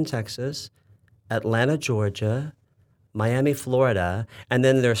Austin, Texas. Atlanta, Georgia. Miami, Florida, and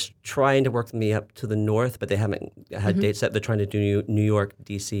then they're trying to work me up to the north, but they haven't had dates set. They're trying to do New York,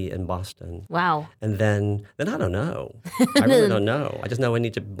 D.C., and Boston. Wow. And then I don't know. I really don't know. I just know I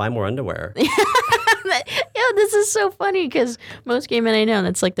need to buy more underwear. This is so funny because most gay men I know,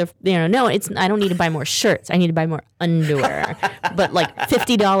 that's like I don't need to buy more shirts. I need to buy more underwear, but like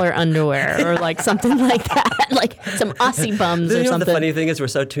 $50 underwear or like something like that, like some Aussie bums or something. The funny thing is we're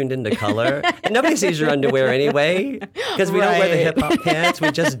so tuned into color. And nobody sees your underwear anyway because we don't wear the hip-hop pants.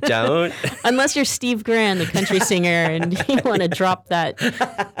 We just don't. Unless you're Steve Grand, the country singer, and you want to drop that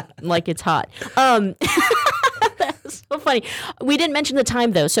like it's hot. So funny. We didn't mention the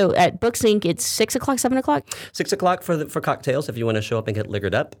time though. So at BookSync, it's 6 o'clock, 7 o'clock? 6 o'clock for cocktails if you want to show up and get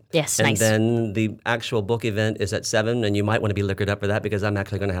liquored up. Yes, and nice. And then the actual book event is at 7, and you might want to be liquored up for that because I'm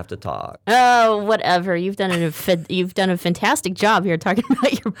actually going to have to talk. Oh, whatever. You've done a fantastic job here talking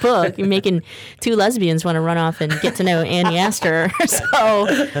about your book. You're making two lesbians want to run off and get to know Annie Aster.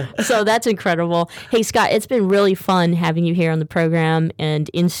 So that's incredible. Hey, Scott, it's been really fun having you here on the program and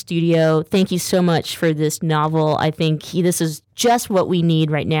in studio. Thank you so much for this novel. I think this is just what we need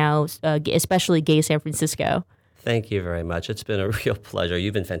right now, especially Gay San Francisco. Thank you very much. It's been a real pleasure.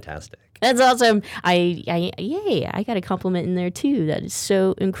 You've been fantastic. That's awesome. I got a compliment in there too. That is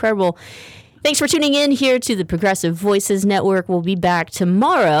so incredible. Thanks for tuning in here to the Progressive Voices Network. We'll be back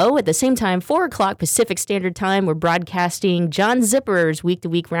tomorrow at the same time, 4 o'clock Pacific Standard Time. We're broadcasting John Zipper's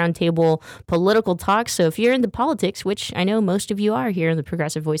week-to-week roundtable political talk. So if you're into politics, which I know most of you are here in the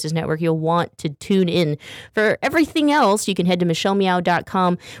Progressive Voices Network, you'll want to tune in. For everything else, you can head to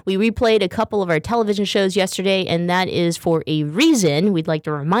michellemeow.com. We replayed a couple of our television shows yesterday, and that is for a reason. We'd like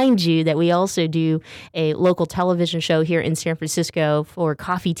to remind you that we also do a local television show here in San Francisco for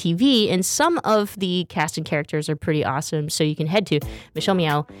Coffee TV, and some of the cast and characters are pretty awesome, so you can head to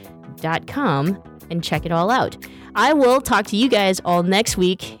michellemeow.com and check it all out. I will talk to you guys all next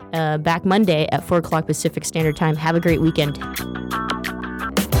week, back Monday at 4 o'clock Pacific Standard Time. Have a great weekend.